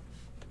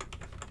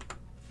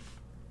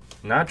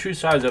 Not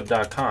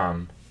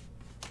truesizeof.com,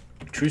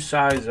 true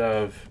size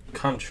of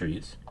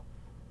countries,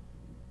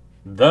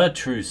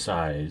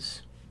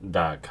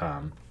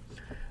 thetruesize.com.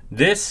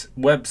 This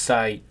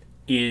website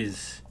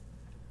is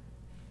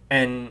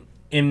an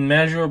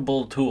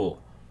immeasurable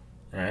tool,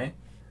 right?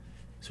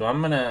 So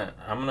I'm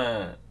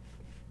gonna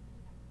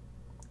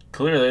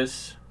clear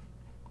this,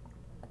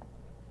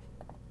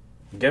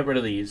 get rid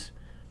of these.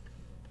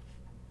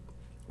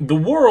 The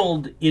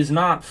world is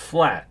not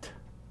flat.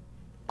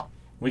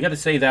 We got to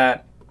say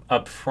that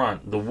up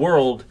front. The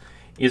world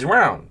is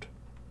round.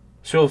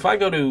 So if I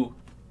go to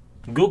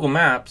Google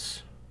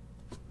Maps,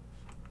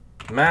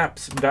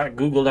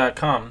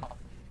 maps.google.com,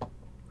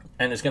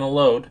 and it's going to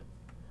load,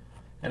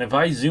 and if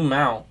I zoom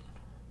out,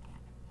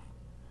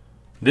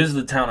 this is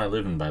the town I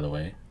live in, by the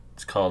way.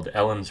 It's called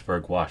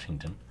Ellensburg,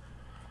 Washington.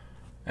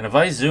 And if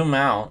I zoom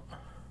out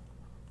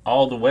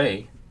all the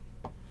way,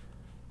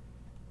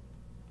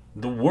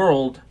 the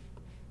world,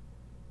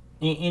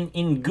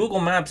 in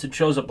Google Maps, it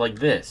shows up like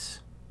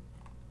this,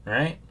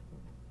 right?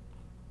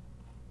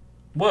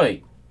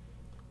 Wait,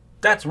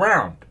 that's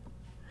round.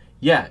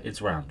 Yeah,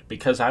 it's round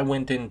because I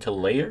went into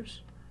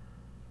layers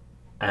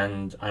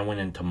and I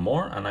went into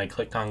more and I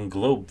clicked on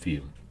globe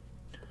view.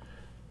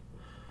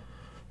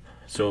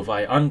 So if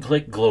I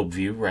unclick globe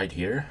view right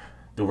here,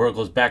 the world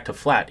goes back to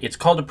flat. It's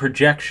called a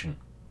projection.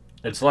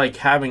 It's like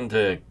having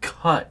to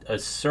cut a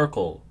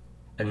circle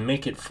and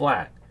make it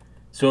flat.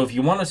 So if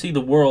you want to see the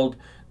world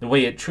the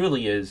way it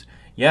truly is,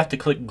 you have to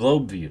click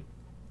globe view.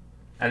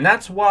 And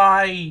that's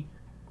why,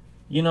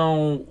 you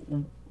know,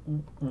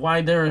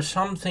 why there are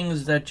some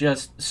things that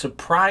just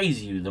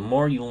surprise you the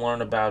more you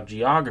learn about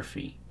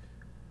geography.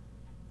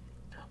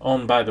 Oh,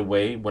 and by the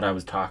way, what I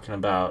was talking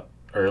about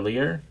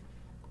earlier,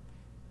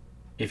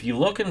 if you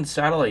look in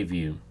satellite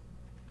view,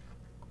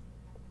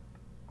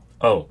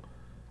 oh,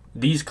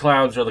 these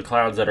clouds are the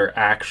clouds that are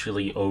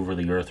actually over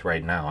the Earth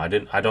right now. I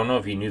don't know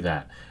if you knew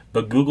that,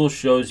 but Google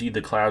shows you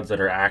the clouds that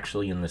are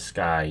actually in the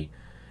sky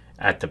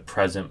at the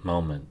present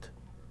moment.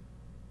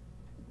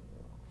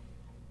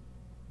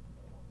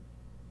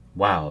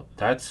 Wow,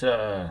 that's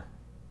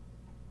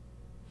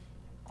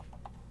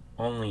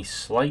only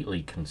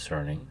slightly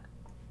concerning.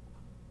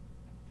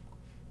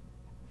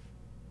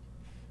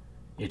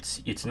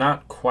 It's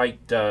not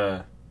quite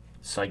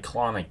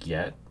cyclonic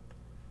yet.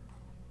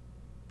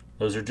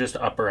 Those are just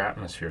upper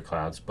atmosphere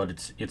clouds,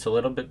 but it's a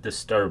little bit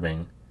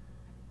disturbing.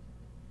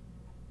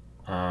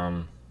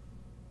 But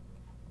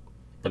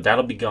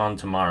that'll be gone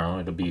tomorrow.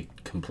 It'll be a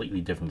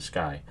completely different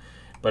sky.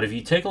 But if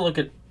you take a look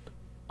at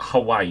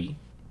Hawaii,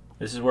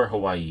 this is where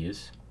Hawaii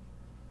is.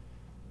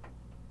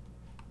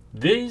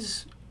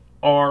 These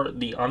are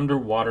the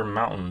underwater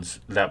mountains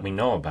that we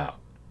know about,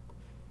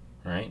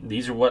 right?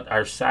 These are what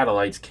our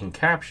satellites can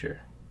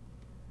capture.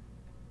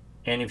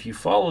 And if you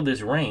follow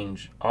this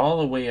range all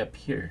the way up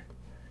here,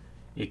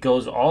 it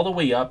goes all the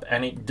way up,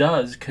 and it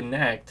does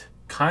connect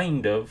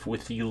kind of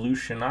with the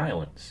Aleutian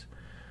Islands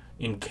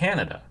in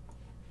Canada,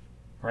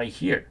 right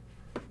here.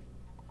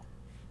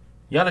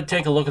 You ought to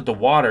take a look at the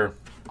water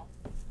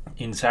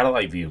in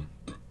satellite view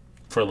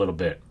for a little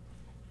bit.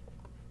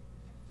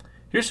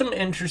 Here's some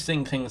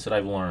interesting things that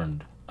I've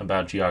learned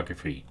about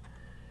geography.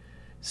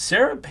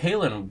 Sarah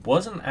Palin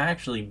wasn't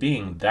actually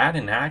being that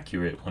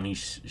inaccurate when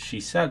she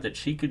said that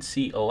she could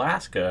see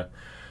Alaska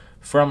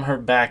from her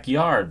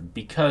backyard,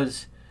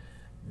 because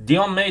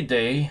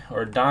Diomedes,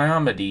 or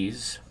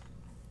Diomedes,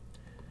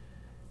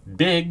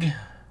 big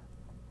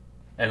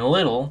and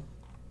little,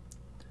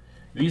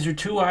 these are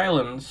two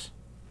islands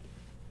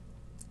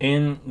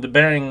in the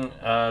Bering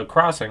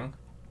crossing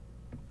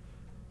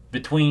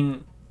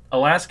between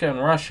Alaska and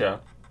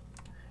Russia,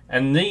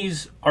 and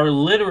these are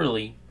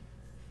literally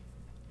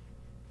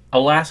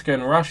Alaska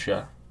and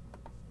Russia,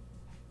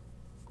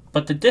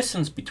 but the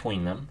distance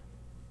between them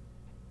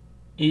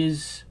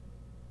is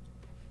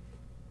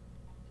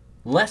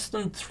less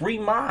than 3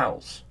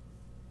 miles.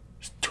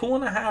 It's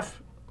 2.5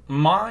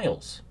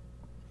 miles.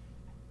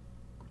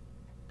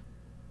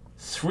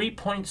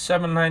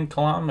 3.79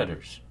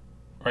 kilometers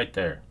right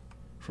there.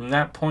 From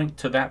that point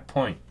to that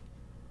point.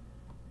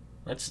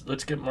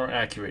 Let's get more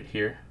accurate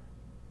here.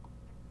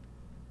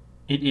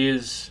 It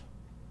is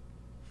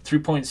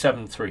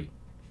 3.73.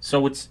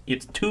 So it's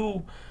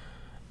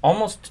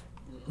almost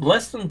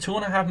less than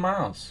 2.5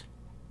 miles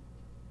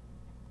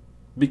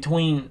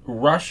between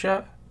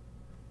Russia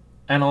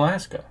and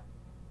Alaska.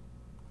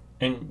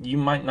 And you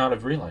might not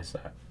have realized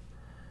that.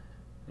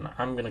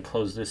 I'm going to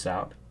close this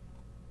out.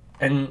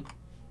 And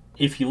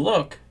if you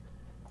look,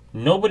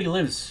 nobody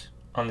lives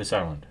on this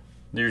island.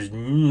 There's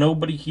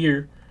nobody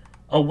here.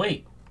 Oh,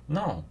 wait.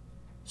 No.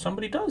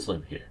 Somebody does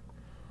live here.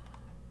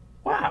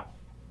 Wow.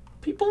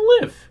 People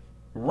live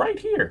right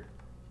here.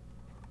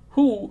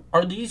 Who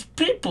are these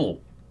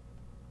people?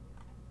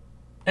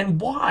 And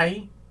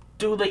why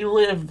do they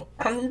live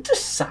on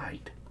this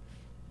side?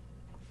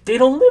 They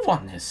don't live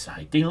on this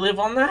side. They live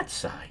on that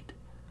side.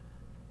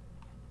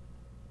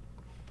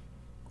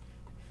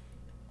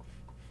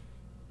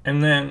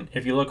 And then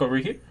if you look over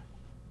here,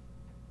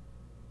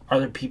 Are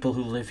there people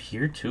who live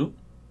here too?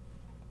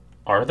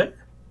 Are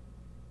there?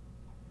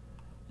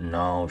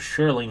 No,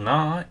 surely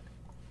not.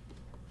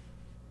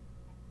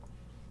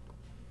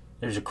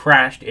 There's a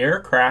crashed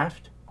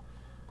aircraft.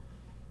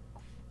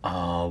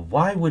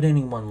 Why would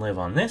anyone live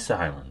on this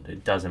island?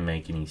 It doesn't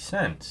make any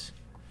sense.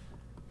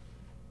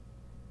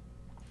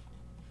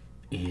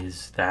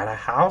 Is that a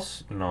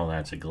house? No,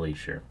 that's a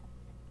glacier.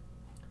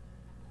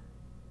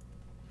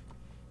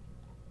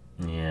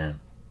 Yeah.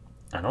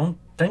 I don't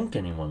think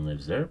anyone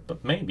lives there,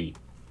 but maybe.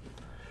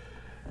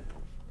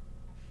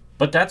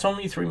 But that's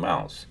only 3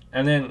 miles.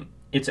 And then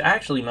it's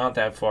actually not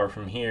that far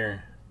from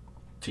here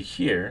to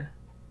here.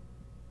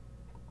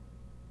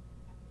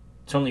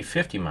 It's only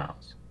 50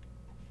 miles.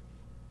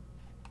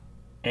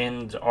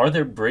 And are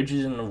there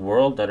bridges in the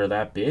world that are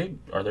that big?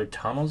 Are there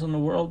tunnels in the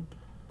world?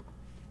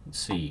 Let's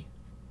see.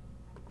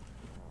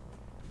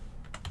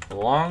 The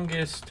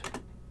longest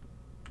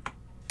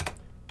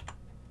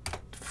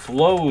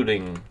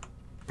floating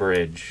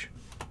bridge.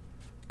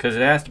 Because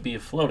it has to be a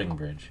floating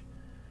bridge.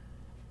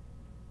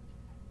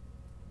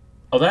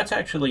 Oh, that's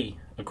actually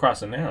across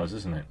the Narrows,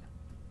 isn't it?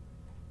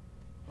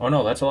 Oh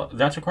no,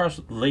 that's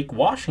across Lake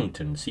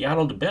Washington.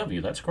 Seattle to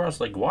Bellevue. That's across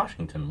Lake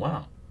Washington.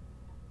 Wow.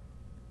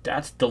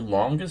 That's the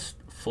longest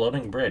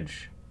floating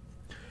bridge.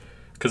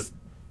 Because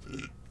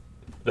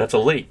that's a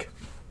lake.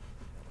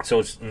 So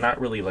it's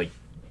not really like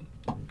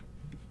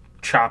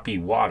choppy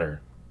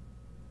water.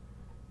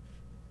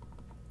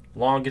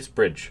 Longest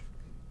bridge.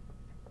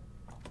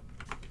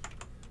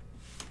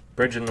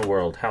 Bridge in the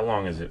world. How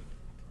long is it?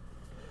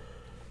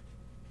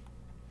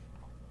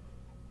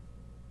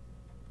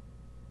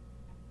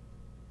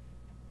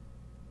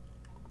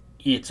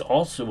 It's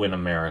also in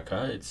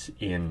America. It's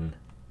in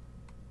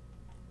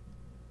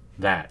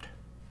that.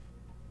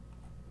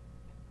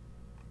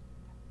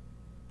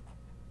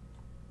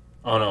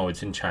 Oh no,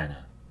 it's in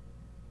China.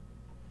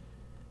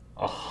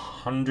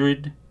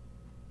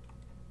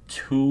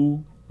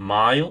 102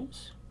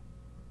 miles?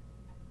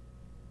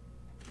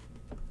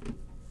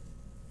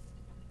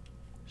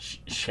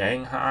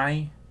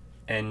 Shanghai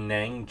and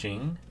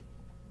Nanjing.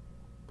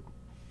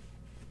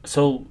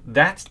 So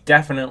that's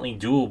definitely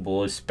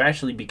doable,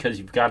 especially because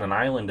you've got an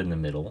island in the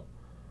middle.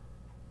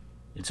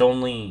 It's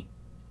only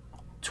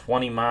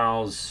 20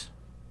 miles,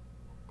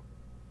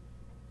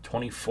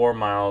 24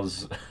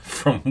 miles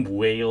from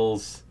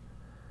Wales.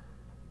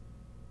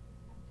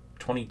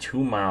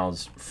 22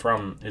 miles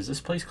from, is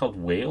this place called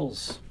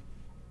Wales?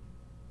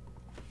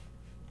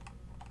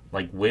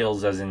 Like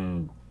Wales as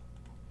in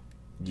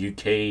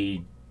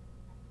UK,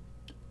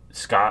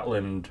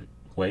 Scotland,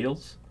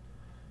 Wales?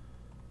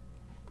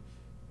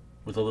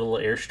 With a little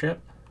airstrip?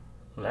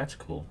 Well, that's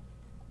cool.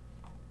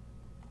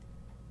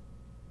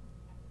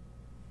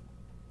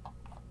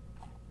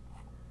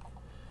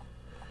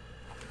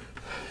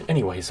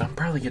 Anyways, I'm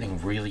probably getting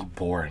really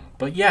boring.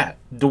 But yeah,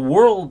 the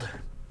world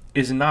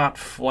is not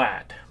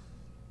flat.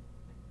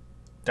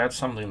 That's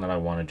something that I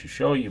wanted to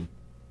show you.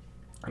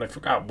 And I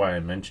forgot why I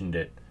mentioned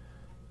it.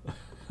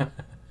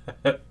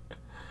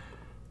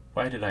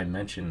 Why did I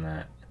mention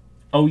that?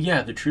 Oh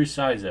yeah, the true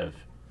size of.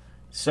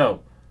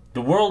 So,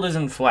 the world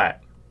isn't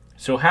flat.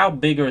 So how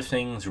big are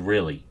things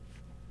really?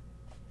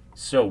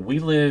 So we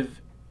live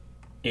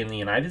in the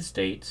United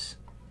States.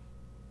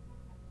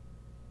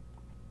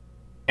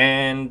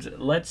 And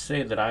let's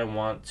say that I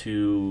want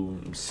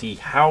to see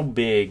how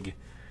big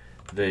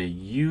the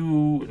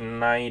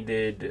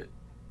United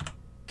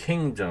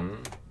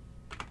Kingdom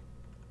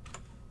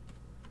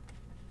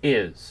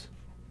is.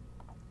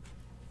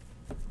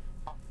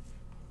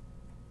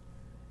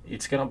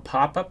 It's going to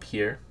pop up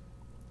here.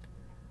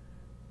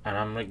 And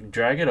I'm going to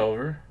drag it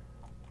over.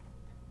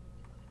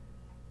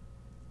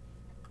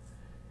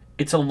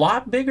 It's a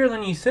lot bigger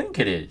than you think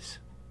it is.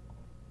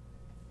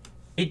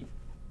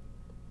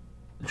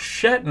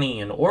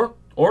 Shetney and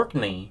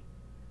Orkney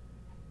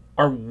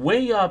are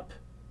way up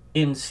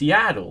in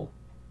Seattle.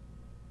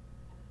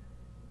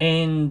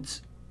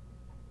 And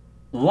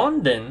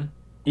London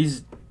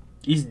is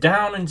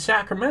down in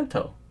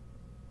Sacramento.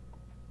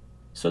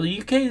 So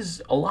the UK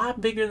is a lot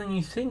bigger than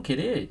you think it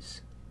is.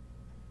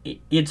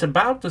 It's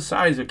about the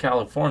size of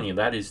California,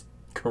 that is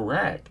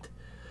correct.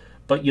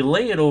 But you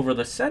lay it over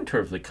the center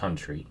of the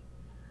country.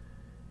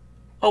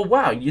 Oh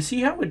wow, you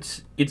see how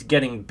it's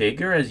getting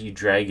bigger as you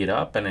drag it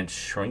up and it's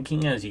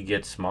shrinking as you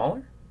get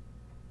smaller?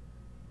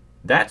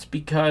 That's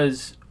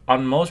because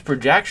on most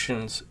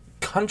projections,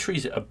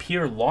 countries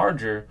appear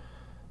larger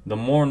the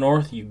more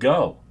north you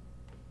go.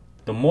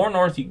 The more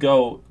north you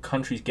go,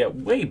 countries get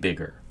way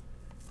bigger.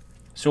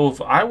 So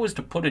if I was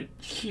to put it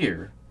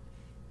here,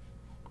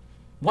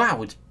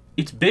 wow,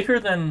 it's bigger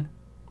than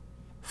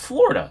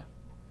Florida.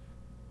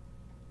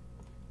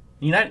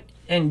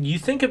 And you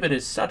think of it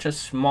as such a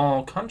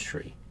small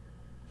country.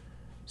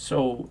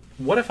 So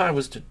what if I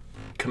was to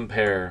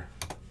compare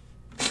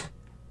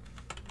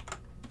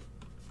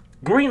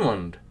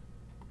Greenland?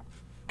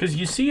 Because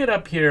you see it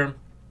up here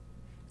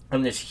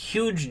on this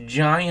huge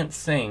giant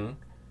thing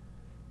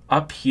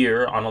up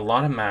here on a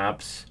lot of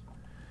maps,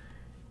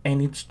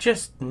 and it's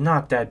just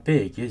not that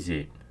big, is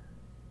it?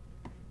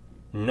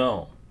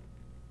 No,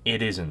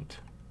 it isn't.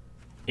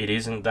 It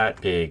isn't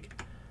that big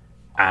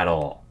at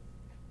all.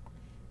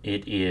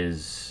 It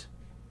is,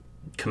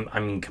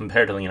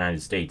 compared to the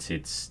United States,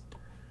 it's,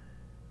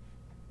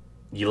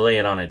 you lay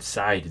it on its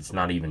side, it's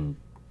not even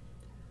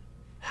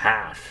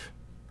half.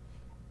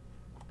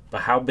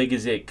 But how big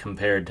is it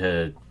compared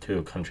to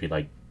a country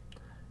like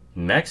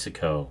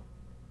Mexico?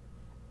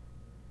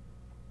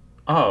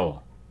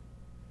 Oh,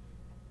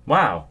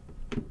 wow.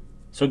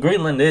 So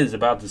Greenland is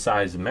about the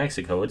size of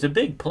Mexico. It's a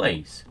big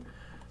place.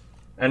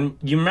 And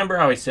you remember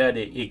how I said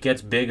it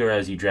gets bigger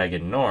as you drag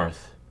it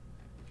north?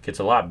 It gets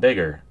a lot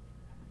bigger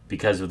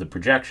because of the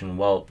projection.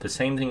 Well, the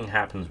same thing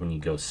happens when you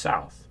go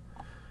south.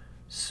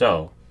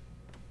 So,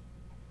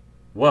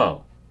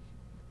 whoa.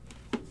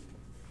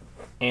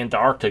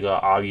 Antarctica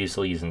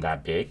obviously isn't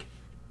that big.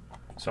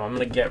 So I'm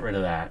going to get rid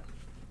of that.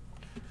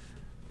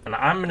 And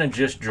I'm going to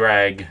just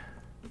drag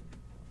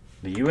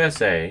the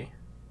USA,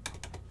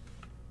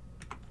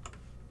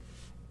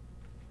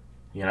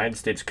 the United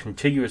States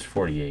contiguous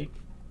 48,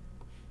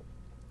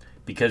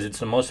 because it's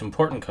the most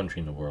important country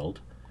in the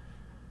world.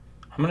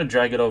 I'm going to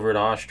drag it over to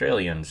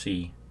Australia and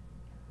see.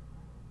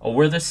 Oh,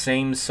 we're the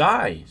same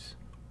size.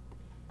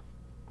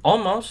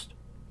 Almost.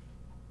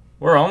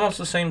 We're almost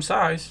the same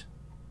size.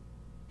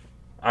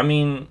 I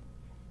mean,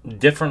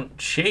 different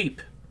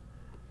shape.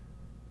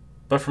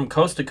 But from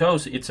coast to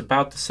coast, it's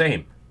about the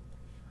same.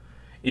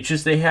 It's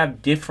just they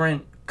have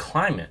different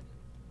climate,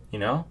 you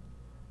know?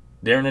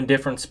 They're in a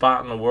different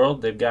spot in the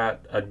world. They've got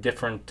a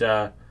different,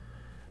 from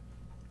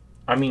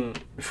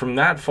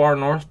that far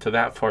north to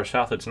that far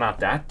south, it's not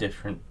that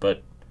different,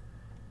 but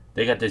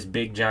they got this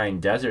big giant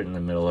desert in the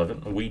middle of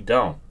it, and we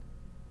don't.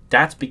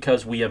 That's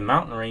because we have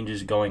mountain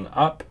ranges going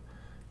up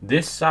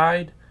this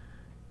side,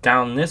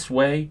 down this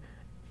way,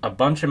 a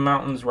bunch of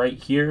mountains right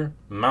here,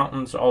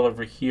 mountains all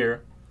over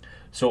here.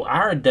 So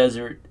our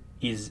desert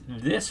is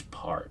this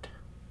part,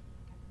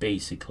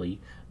 basically.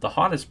 The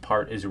hottest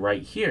part is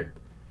right here,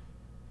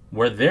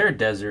 where their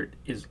desert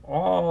is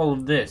all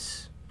of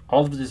this.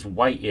 All of this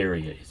white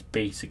area is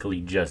basically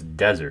just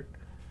desert.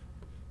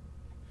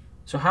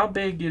 So how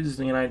big is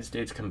the United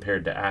States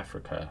compared to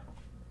Africa?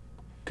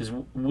 Because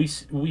we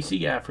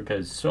see Africa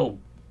as so...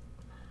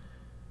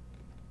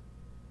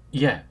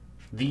 Yeah,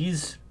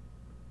 these,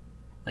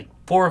 like,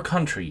 4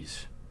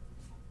 countries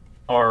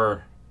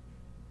are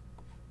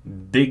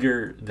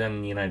bigger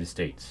than the United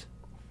States.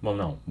 Well,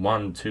 no.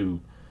 1, 2,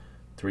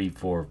 3,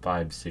 4,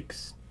 5,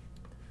 6.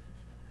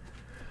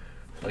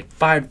 Like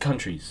 5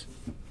 countries.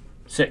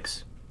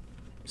 6.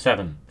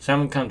 7.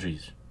 7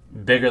 countries.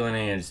 Bigger than the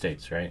United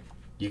States, right?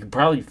 You could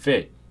probably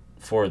fit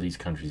 4 of these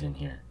countries in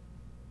here.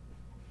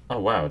 Oh,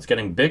 wow. It's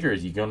getting bigger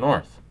as you go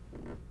north.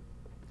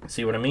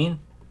 See what I mean?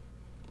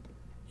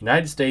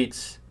 United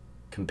States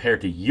compared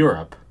to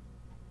Europe,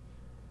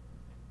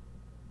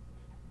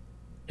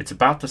 it's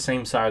about the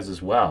same size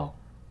as well.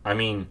 I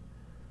mean,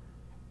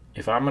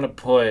 if I'm going to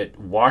put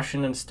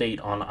Washington State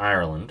on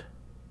Ireland,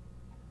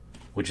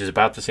 which is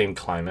about the same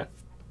climate,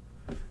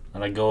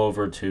 and I go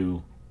over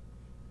to,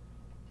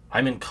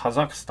 I'm in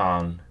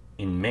Kazakhstan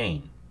in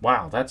Maine.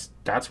 Wow,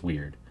 that's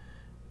weird.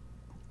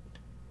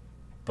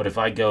 But if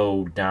I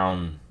go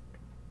down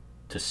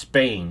to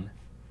Spain,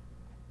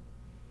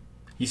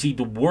 you see,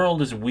 the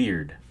world is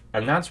weird.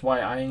 And that's why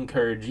I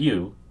encourage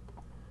you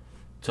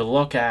to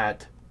look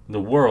at the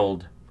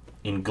world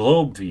in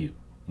globe view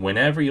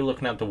whenever you're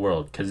looking at the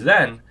world. Because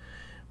then,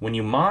 when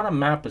you want to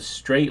map a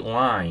straight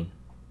line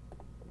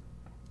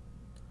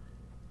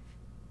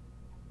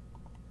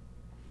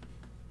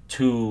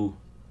to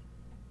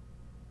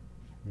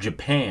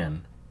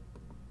Japan,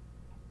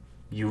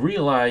 you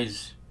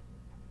realize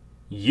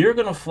you're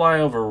going to fly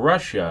over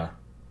Russia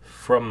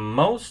from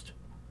most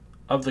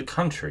of the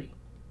country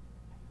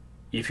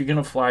if you're going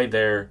to fly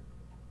there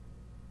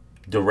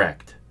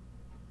direct.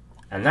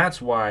 And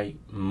that's why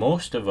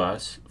most of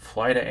us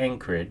fly to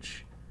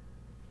Anchorage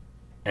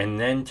and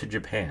then to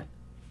Japan.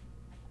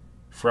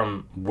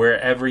 From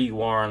wherever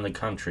you are in the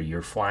country,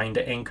 you're flying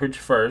to Anchorage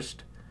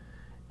first,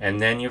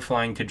 and then you're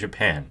flying to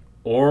Japan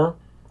or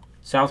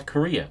South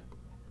Korea.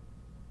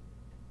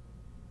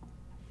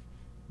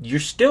 You're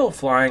still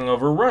flying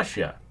over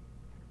Russia.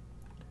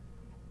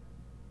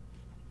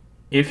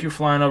 If you're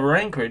flying over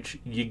Anchorage,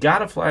 you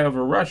gotta fly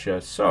over Russia,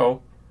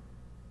 so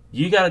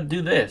you gotta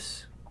do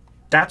this.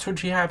 That's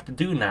what you have to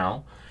do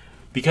now,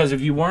 because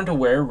if you weren't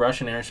aware,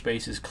 Russian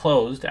airspace is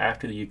closed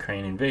after the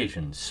Ukraine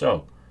invasion.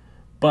 So,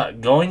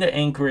 but going to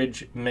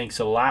Anchorage makes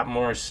a lot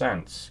more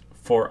sense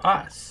for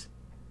us.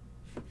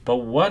 But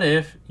what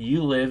if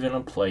you live in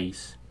a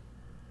place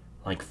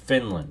like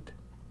Finland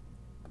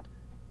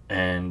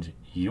and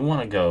you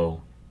want to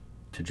go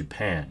to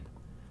Japan?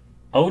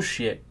 Oh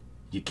shit,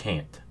 you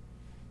can't.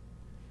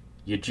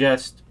 You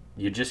just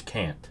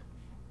can't.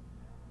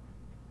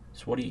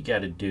 So what do you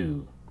gotta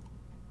do?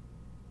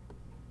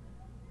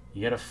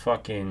 You gotta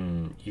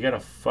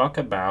fuck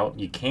about.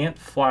 You can't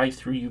fly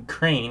through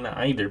Ukraine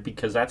either,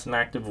 because that's an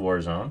active war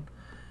zone.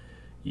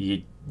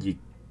 You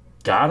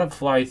gotta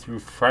fly through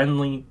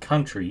friendly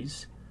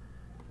countries.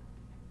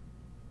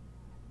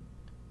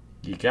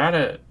 You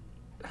gotta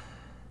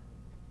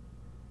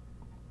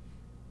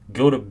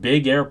go to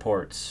big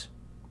airports.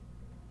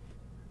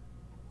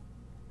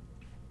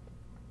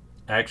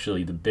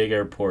 Actually, the big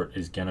airport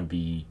is gonna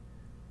be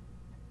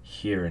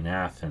here in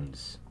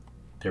Athens.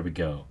 There we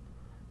go.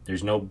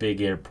 There's no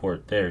big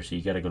airport there, so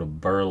you gotta go to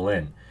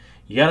Berlin.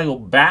 You gotta go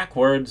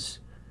backwards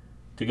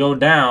to go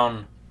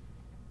down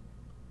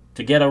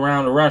to get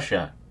around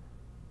Russia,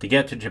 to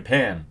get to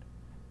Japan.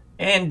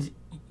 And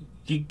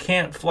you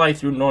can't fly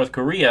through North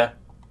Korea.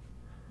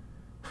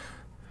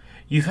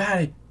 You've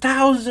added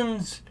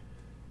thousands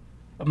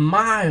of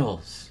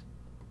miles.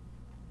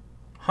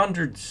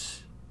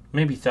 Hundreds,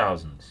 maybe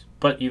thousands.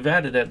 But you've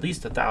added at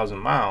least 1,000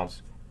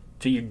 miles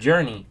to your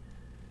journey.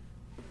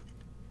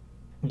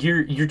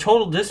 Your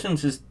total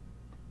distance is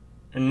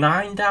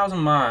 9,000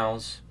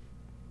 miles,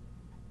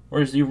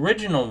 whereas the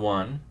original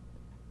one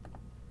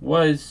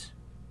was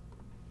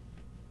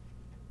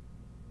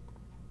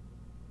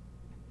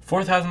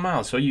 4,000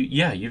 miles. So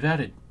you've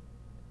added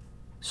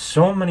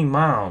so many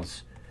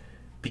miles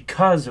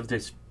because of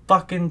this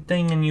fucking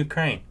thing in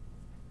Ukraine.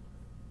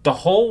 The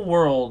whole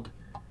world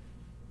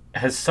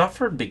has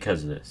suffered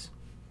because of this.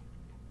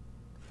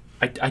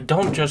 I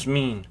don't just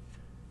mean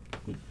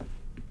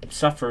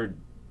suffered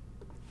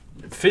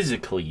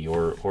physically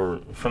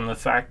or from the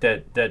fact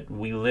that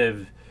we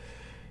live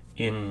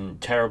in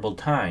terrible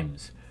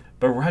times,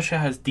 but Russia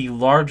has the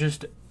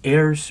largest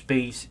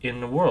airspace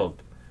in the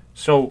world.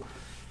 So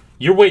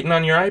you're waiting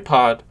on your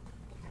iPod,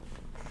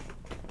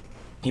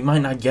 you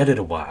might not get it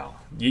a while.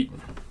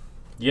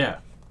 Yeah,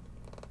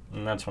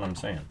 and that's what I'm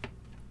saying.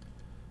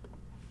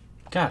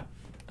 God,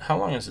 how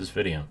long is this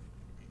video?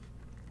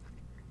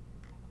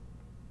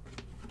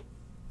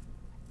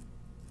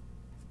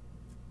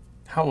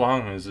 How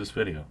long is this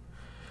video?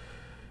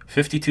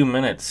 52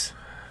 minutes.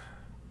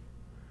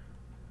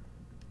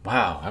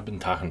 Wow, I've been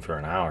talking for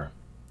an hour.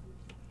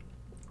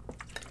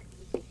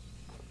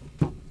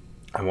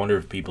 I wonder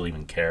if people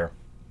even care.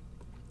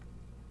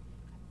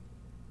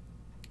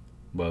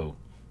 Whoa,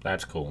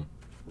 that's cool.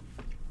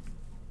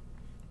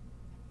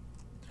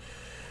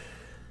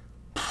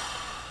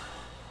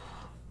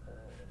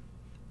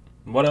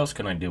 What else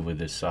can I do with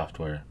this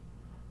software?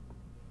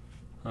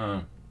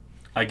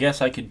 I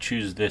guess I could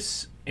choose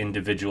this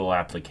individual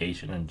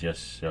application and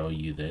just show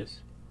you this.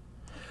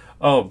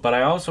 Oh, but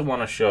I also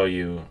want to show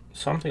you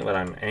something that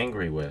I'm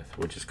angry with,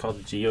 which is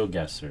called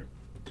GeoGuessr.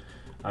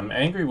 I'm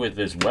angry with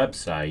this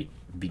website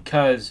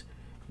because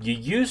you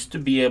used to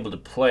be able to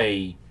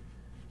play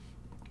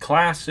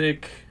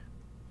classic.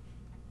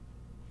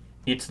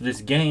 It's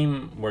this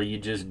game where you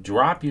just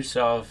drop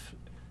yourself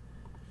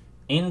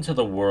into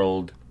the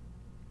world,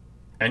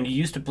 and you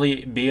used to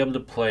be able to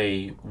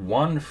play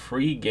one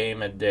free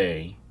game a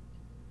day.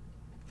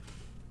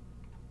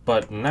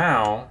 But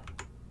now,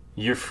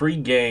 your free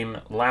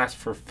game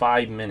lasts for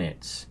 5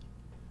 minutes.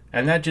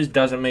 And that just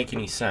doesn't make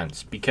any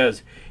sense.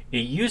 Because it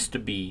used to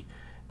be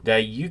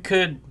that you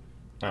could...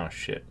 Oh,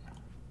 shit.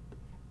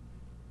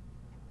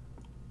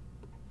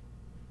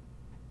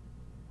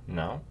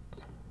 No.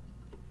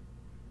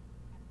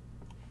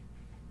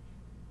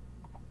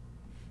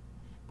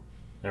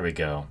 There we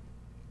go.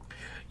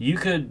 You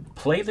could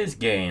play this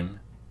game,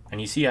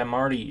 and you see I've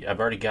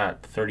already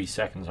got 30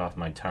 seconds off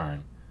my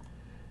time,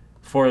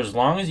 for as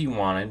long as you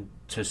wanted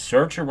to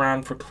search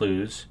around for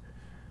clues,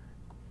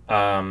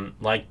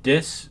 like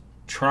this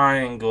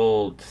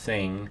triangle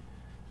thing.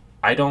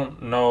 I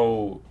don't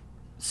know.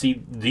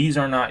 See, these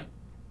are not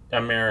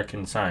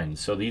American signs,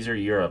 so these are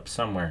Europe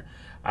somewhere.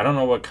 I don't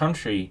know what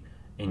country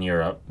in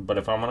Europe, but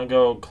if I'm gonna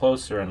go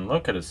closer and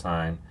look at a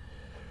sign,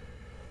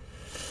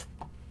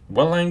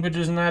 what language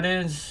is that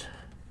is?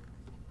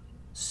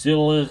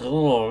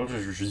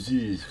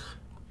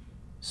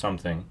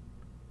 Something.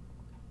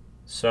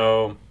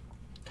 So,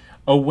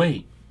 oh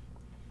wait.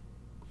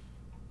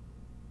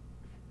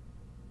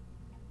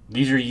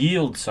 These are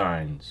yield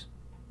signs.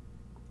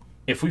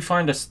 If we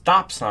find a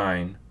stop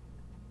sign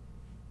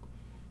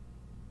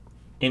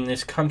in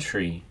this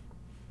country,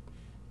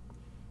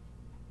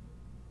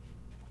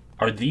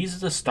 are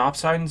these the stop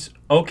signs?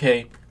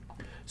 Okay.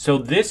 So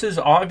this is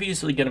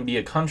obviously going to be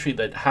a country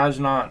that has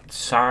not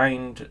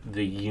signed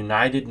the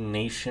United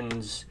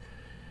Nations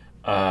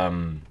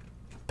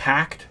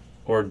pact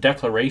or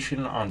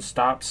declaration on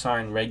stop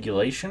sign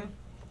regulation,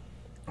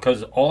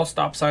 because all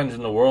stop signs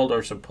in the world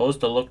are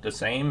supposed to look the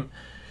same,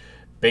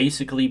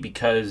 basically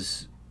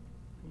because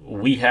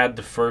we had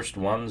the first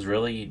ones,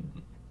 really.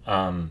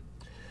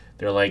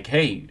 They're like,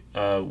 hey,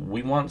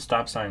 we want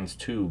stop signs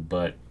too,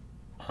 but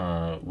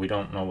we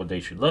don't know what they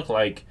should look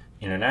like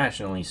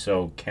internationally,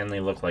 so can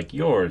they look like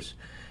yours?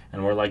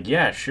 And we're like,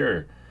 yeah,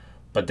 sure.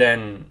 But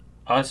then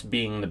us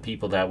being the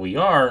people that we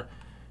are,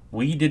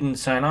 we didn't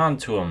sign on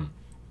to them,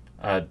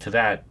 to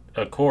that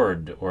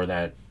accord or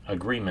that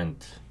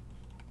agreement,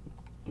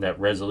 that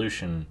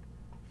resolution.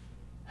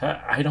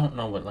 I don't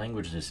know what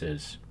language this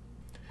is.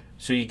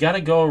 So you got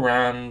to go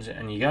around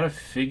and you got to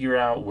figure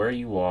out where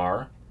you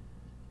are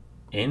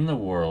in the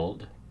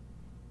world.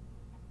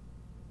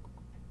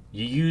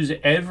 You use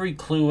every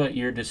clue at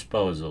your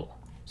disposal.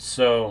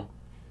 So,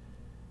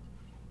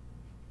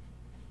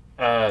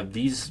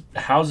 these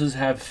houses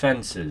have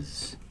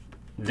fences.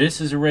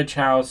 This is a rich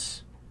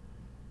house.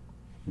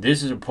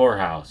 This is a poor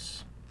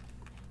house.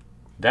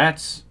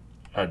 That's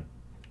a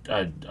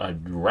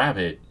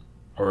rabbit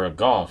or a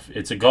golf.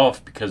 It's a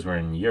golf because we're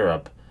in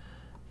Europe.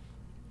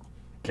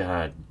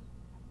 God.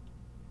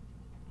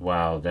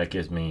 Wow, that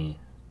gives me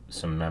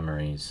some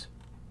memories.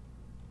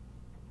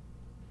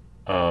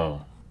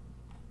 Oh.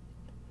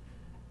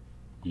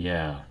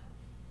 Yeah.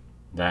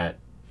 That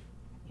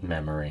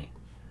memory.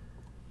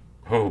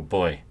 Oh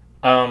boy.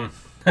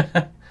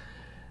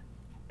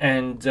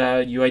 And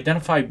you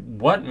identify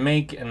what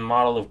make and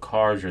model of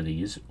cars are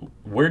these.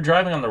 We're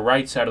driving on the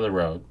right side of the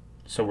road,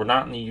 so we're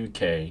not in the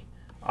UK.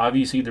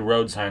 Obviously, the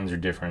road signs are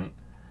different.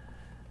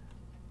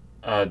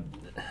 And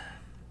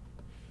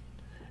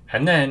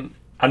then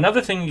another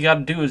thing you got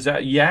to do is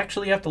that you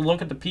actually have to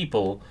look at the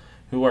people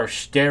who are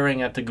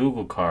staring at the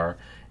Google car,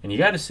 and you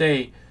got to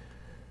say,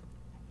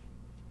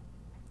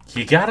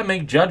 you got to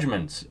make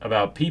judgments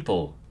about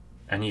people,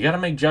 and you got to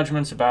make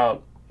judgments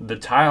about the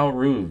tile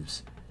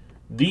roofs.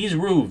 These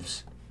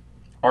roofs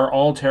are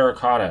all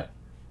terracotta,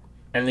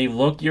 and they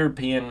look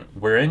European.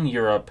 We're in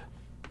Europe.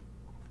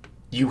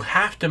 You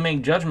have to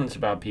make judgments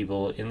about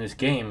people in this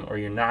game, or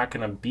you're not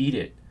going to beat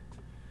it.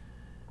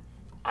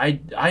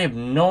 I have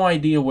no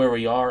idea where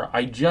we are.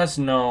 I just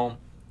know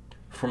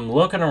from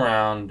looking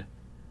around,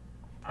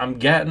 I'm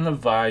getting the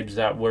vibes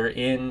that we're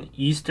in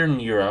Eastern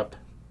Europe,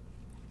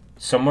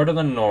 somewhere to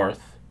the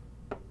north,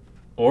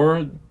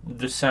 or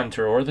the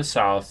center, or the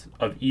south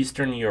of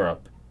Eastern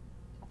Europe.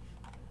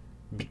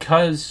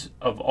 Because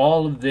of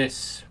all of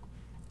this,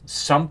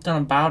 something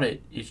about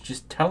it is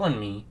just telling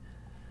me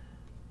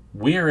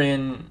we're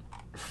in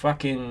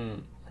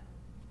fucking...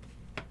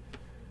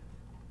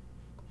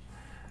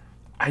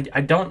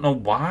 I don't know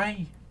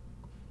why,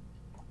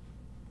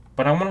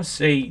 but I want to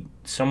say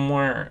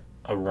somewhere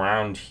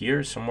around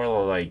here, somewhere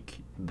like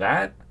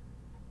that.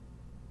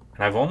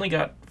 And I've only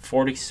got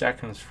 40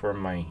 seconds for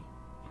my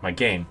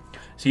game.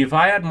 See, if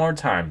I had more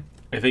time,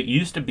 if it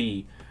used to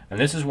be, and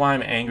this is why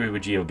I'm angry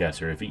with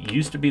GeoGuessr, if it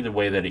used to be the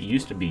way that it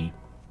used to be,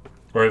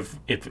 or if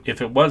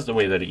it was the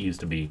way that it used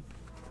to be,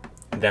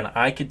 then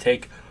I could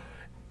take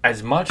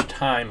as much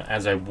time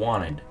as I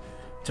wanted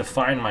to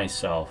find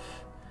myself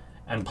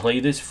and play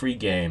this free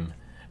game,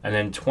 and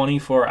then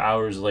 24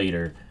 hours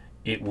later,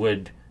 it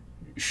would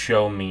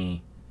show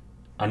me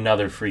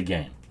another free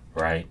game,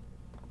 right?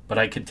 But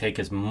I could take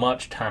as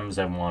much time as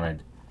I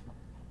wanted.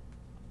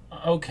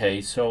 Okay,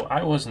 so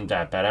I wasn't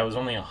that bad. I was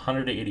only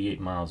 188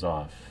 miles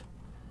off.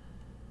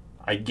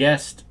 I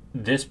guessed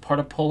this part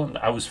of Poland.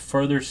 I was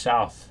further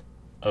south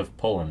of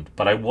Poland,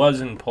 but I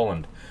was in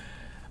Poland.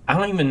 I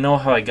don't even know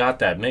how I got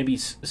that. Maybe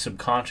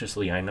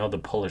subconsciously I know the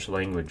Polish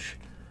language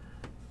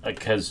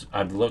because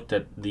I've looked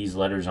at these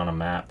letters on a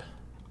map,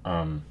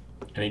 and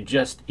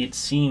it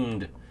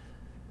seemed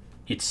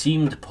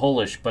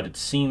Polish, but it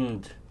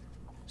seemed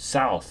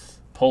South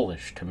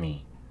Polish to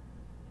me.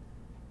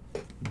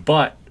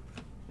 But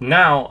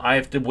now I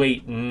have to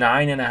wait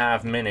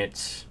 9.5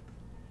 minutes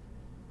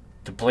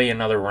to play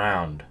another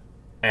round,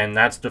 and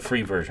that's the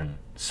free version.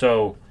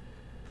 So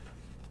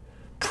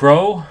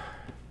Pro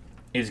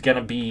is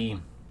gonna be,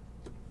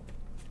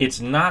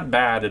 it's not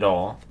bad at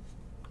all.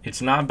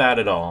 It's not bad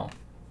at all,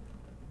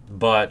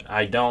 but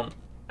I don't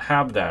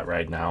have that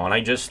right now, and I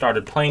just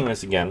started playing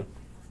this again.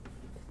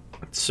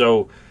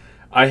 So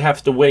I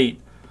have to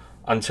wait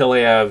until I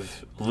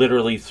have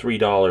literally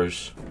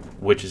 $3,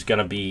 which is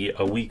gonna be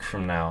a week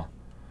from now,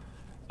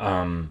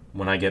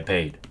 when I get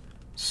paid.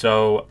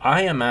 So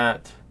I am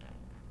at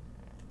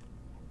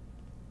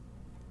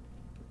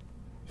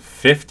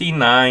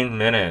 59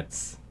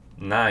 minutes.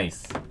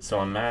 Nice. So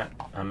I'm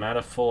at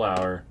a full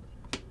hour.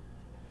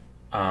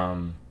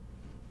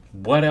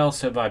 What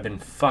else have I been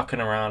fucking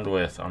around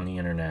with on the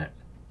internet?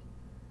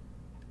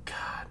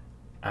 God,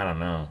 I don't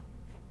know.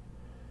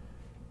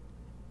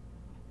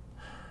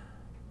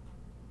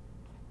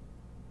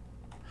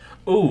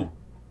 Ooh,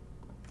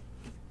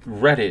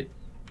 Reddit.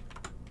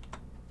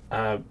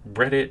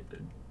 Reddit.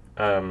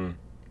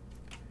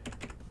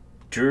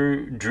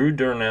 Drew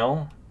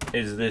Darnell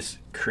is this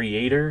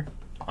creator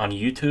on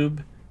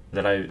YouTube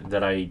that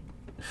I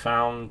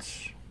found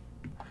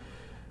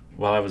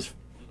while I was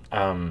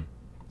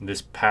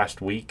this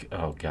past week.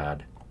 Oh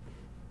God.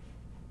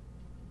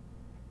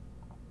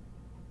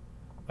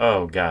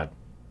 Oh God.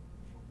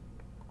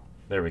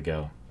 There we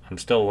go. I'm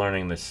still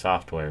learning this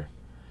software.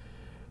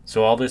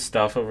 So all this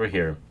stuff over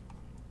here.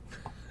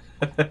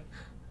 God,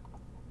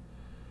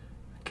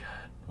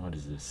 what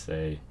does this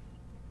say?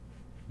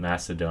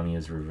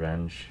 Macedonia's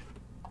Revenge.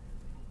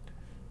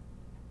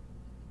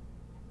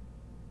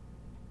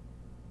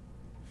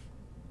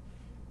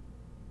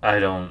 I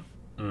don't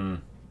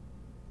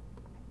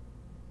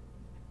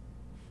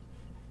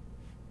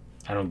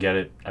get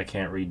it. I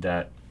can't read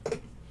that.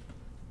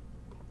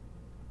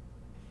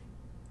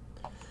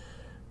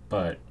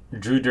 But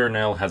Drew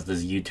Darnell has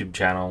this YouTube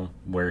channel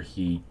where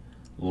he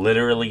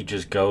literally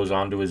just goes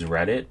onto his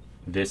Reddit.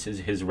 This is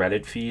his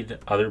Reddit feed.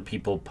 Other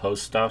people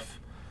post stuff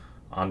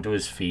onto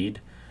his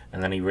feed,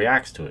 and then he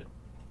reacts to it.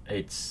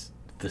 It's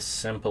the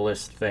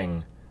simplest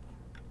thing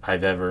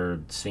I've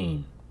ever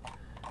seen.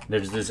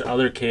 There's this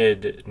other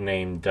kid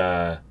named,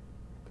 and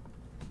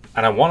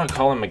I want to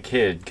call him a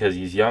kid because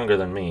he's younger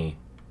than me.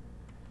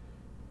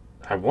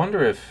 I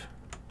wonder if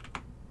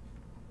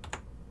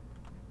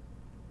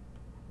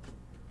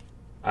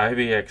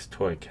IBX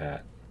Toy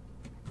Cat.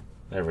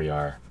 There we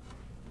are.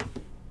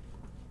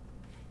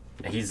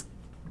 He's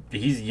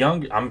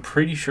young. I'm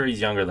pretty sure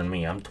he's younger than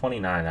me. I'm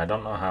 29. I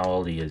don't know how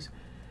old he is.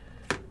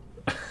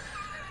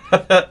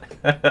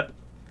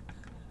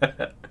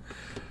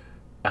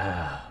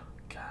 Ah,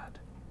 God.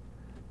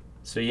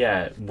 So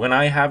yeah, when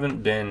I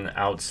haven't been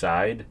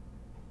outside,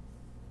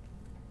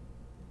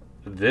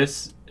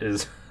 this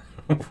is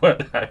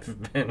what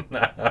I've been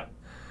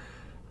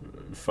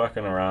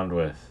fucking around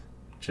with.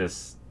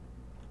 Just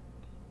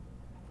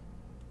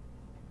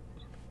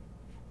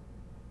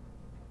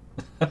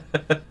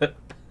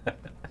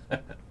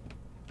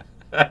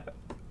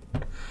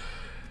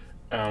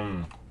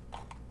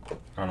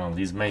I don't know,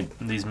 these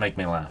make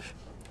me laugh.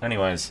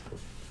 Anyways,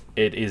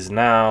 it is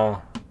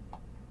now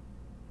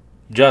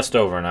just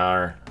over an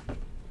hour.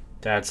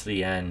 That's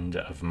the end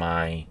of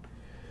my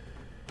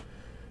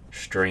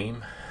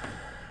stream.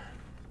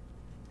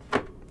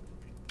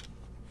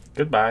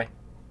 Goodbye.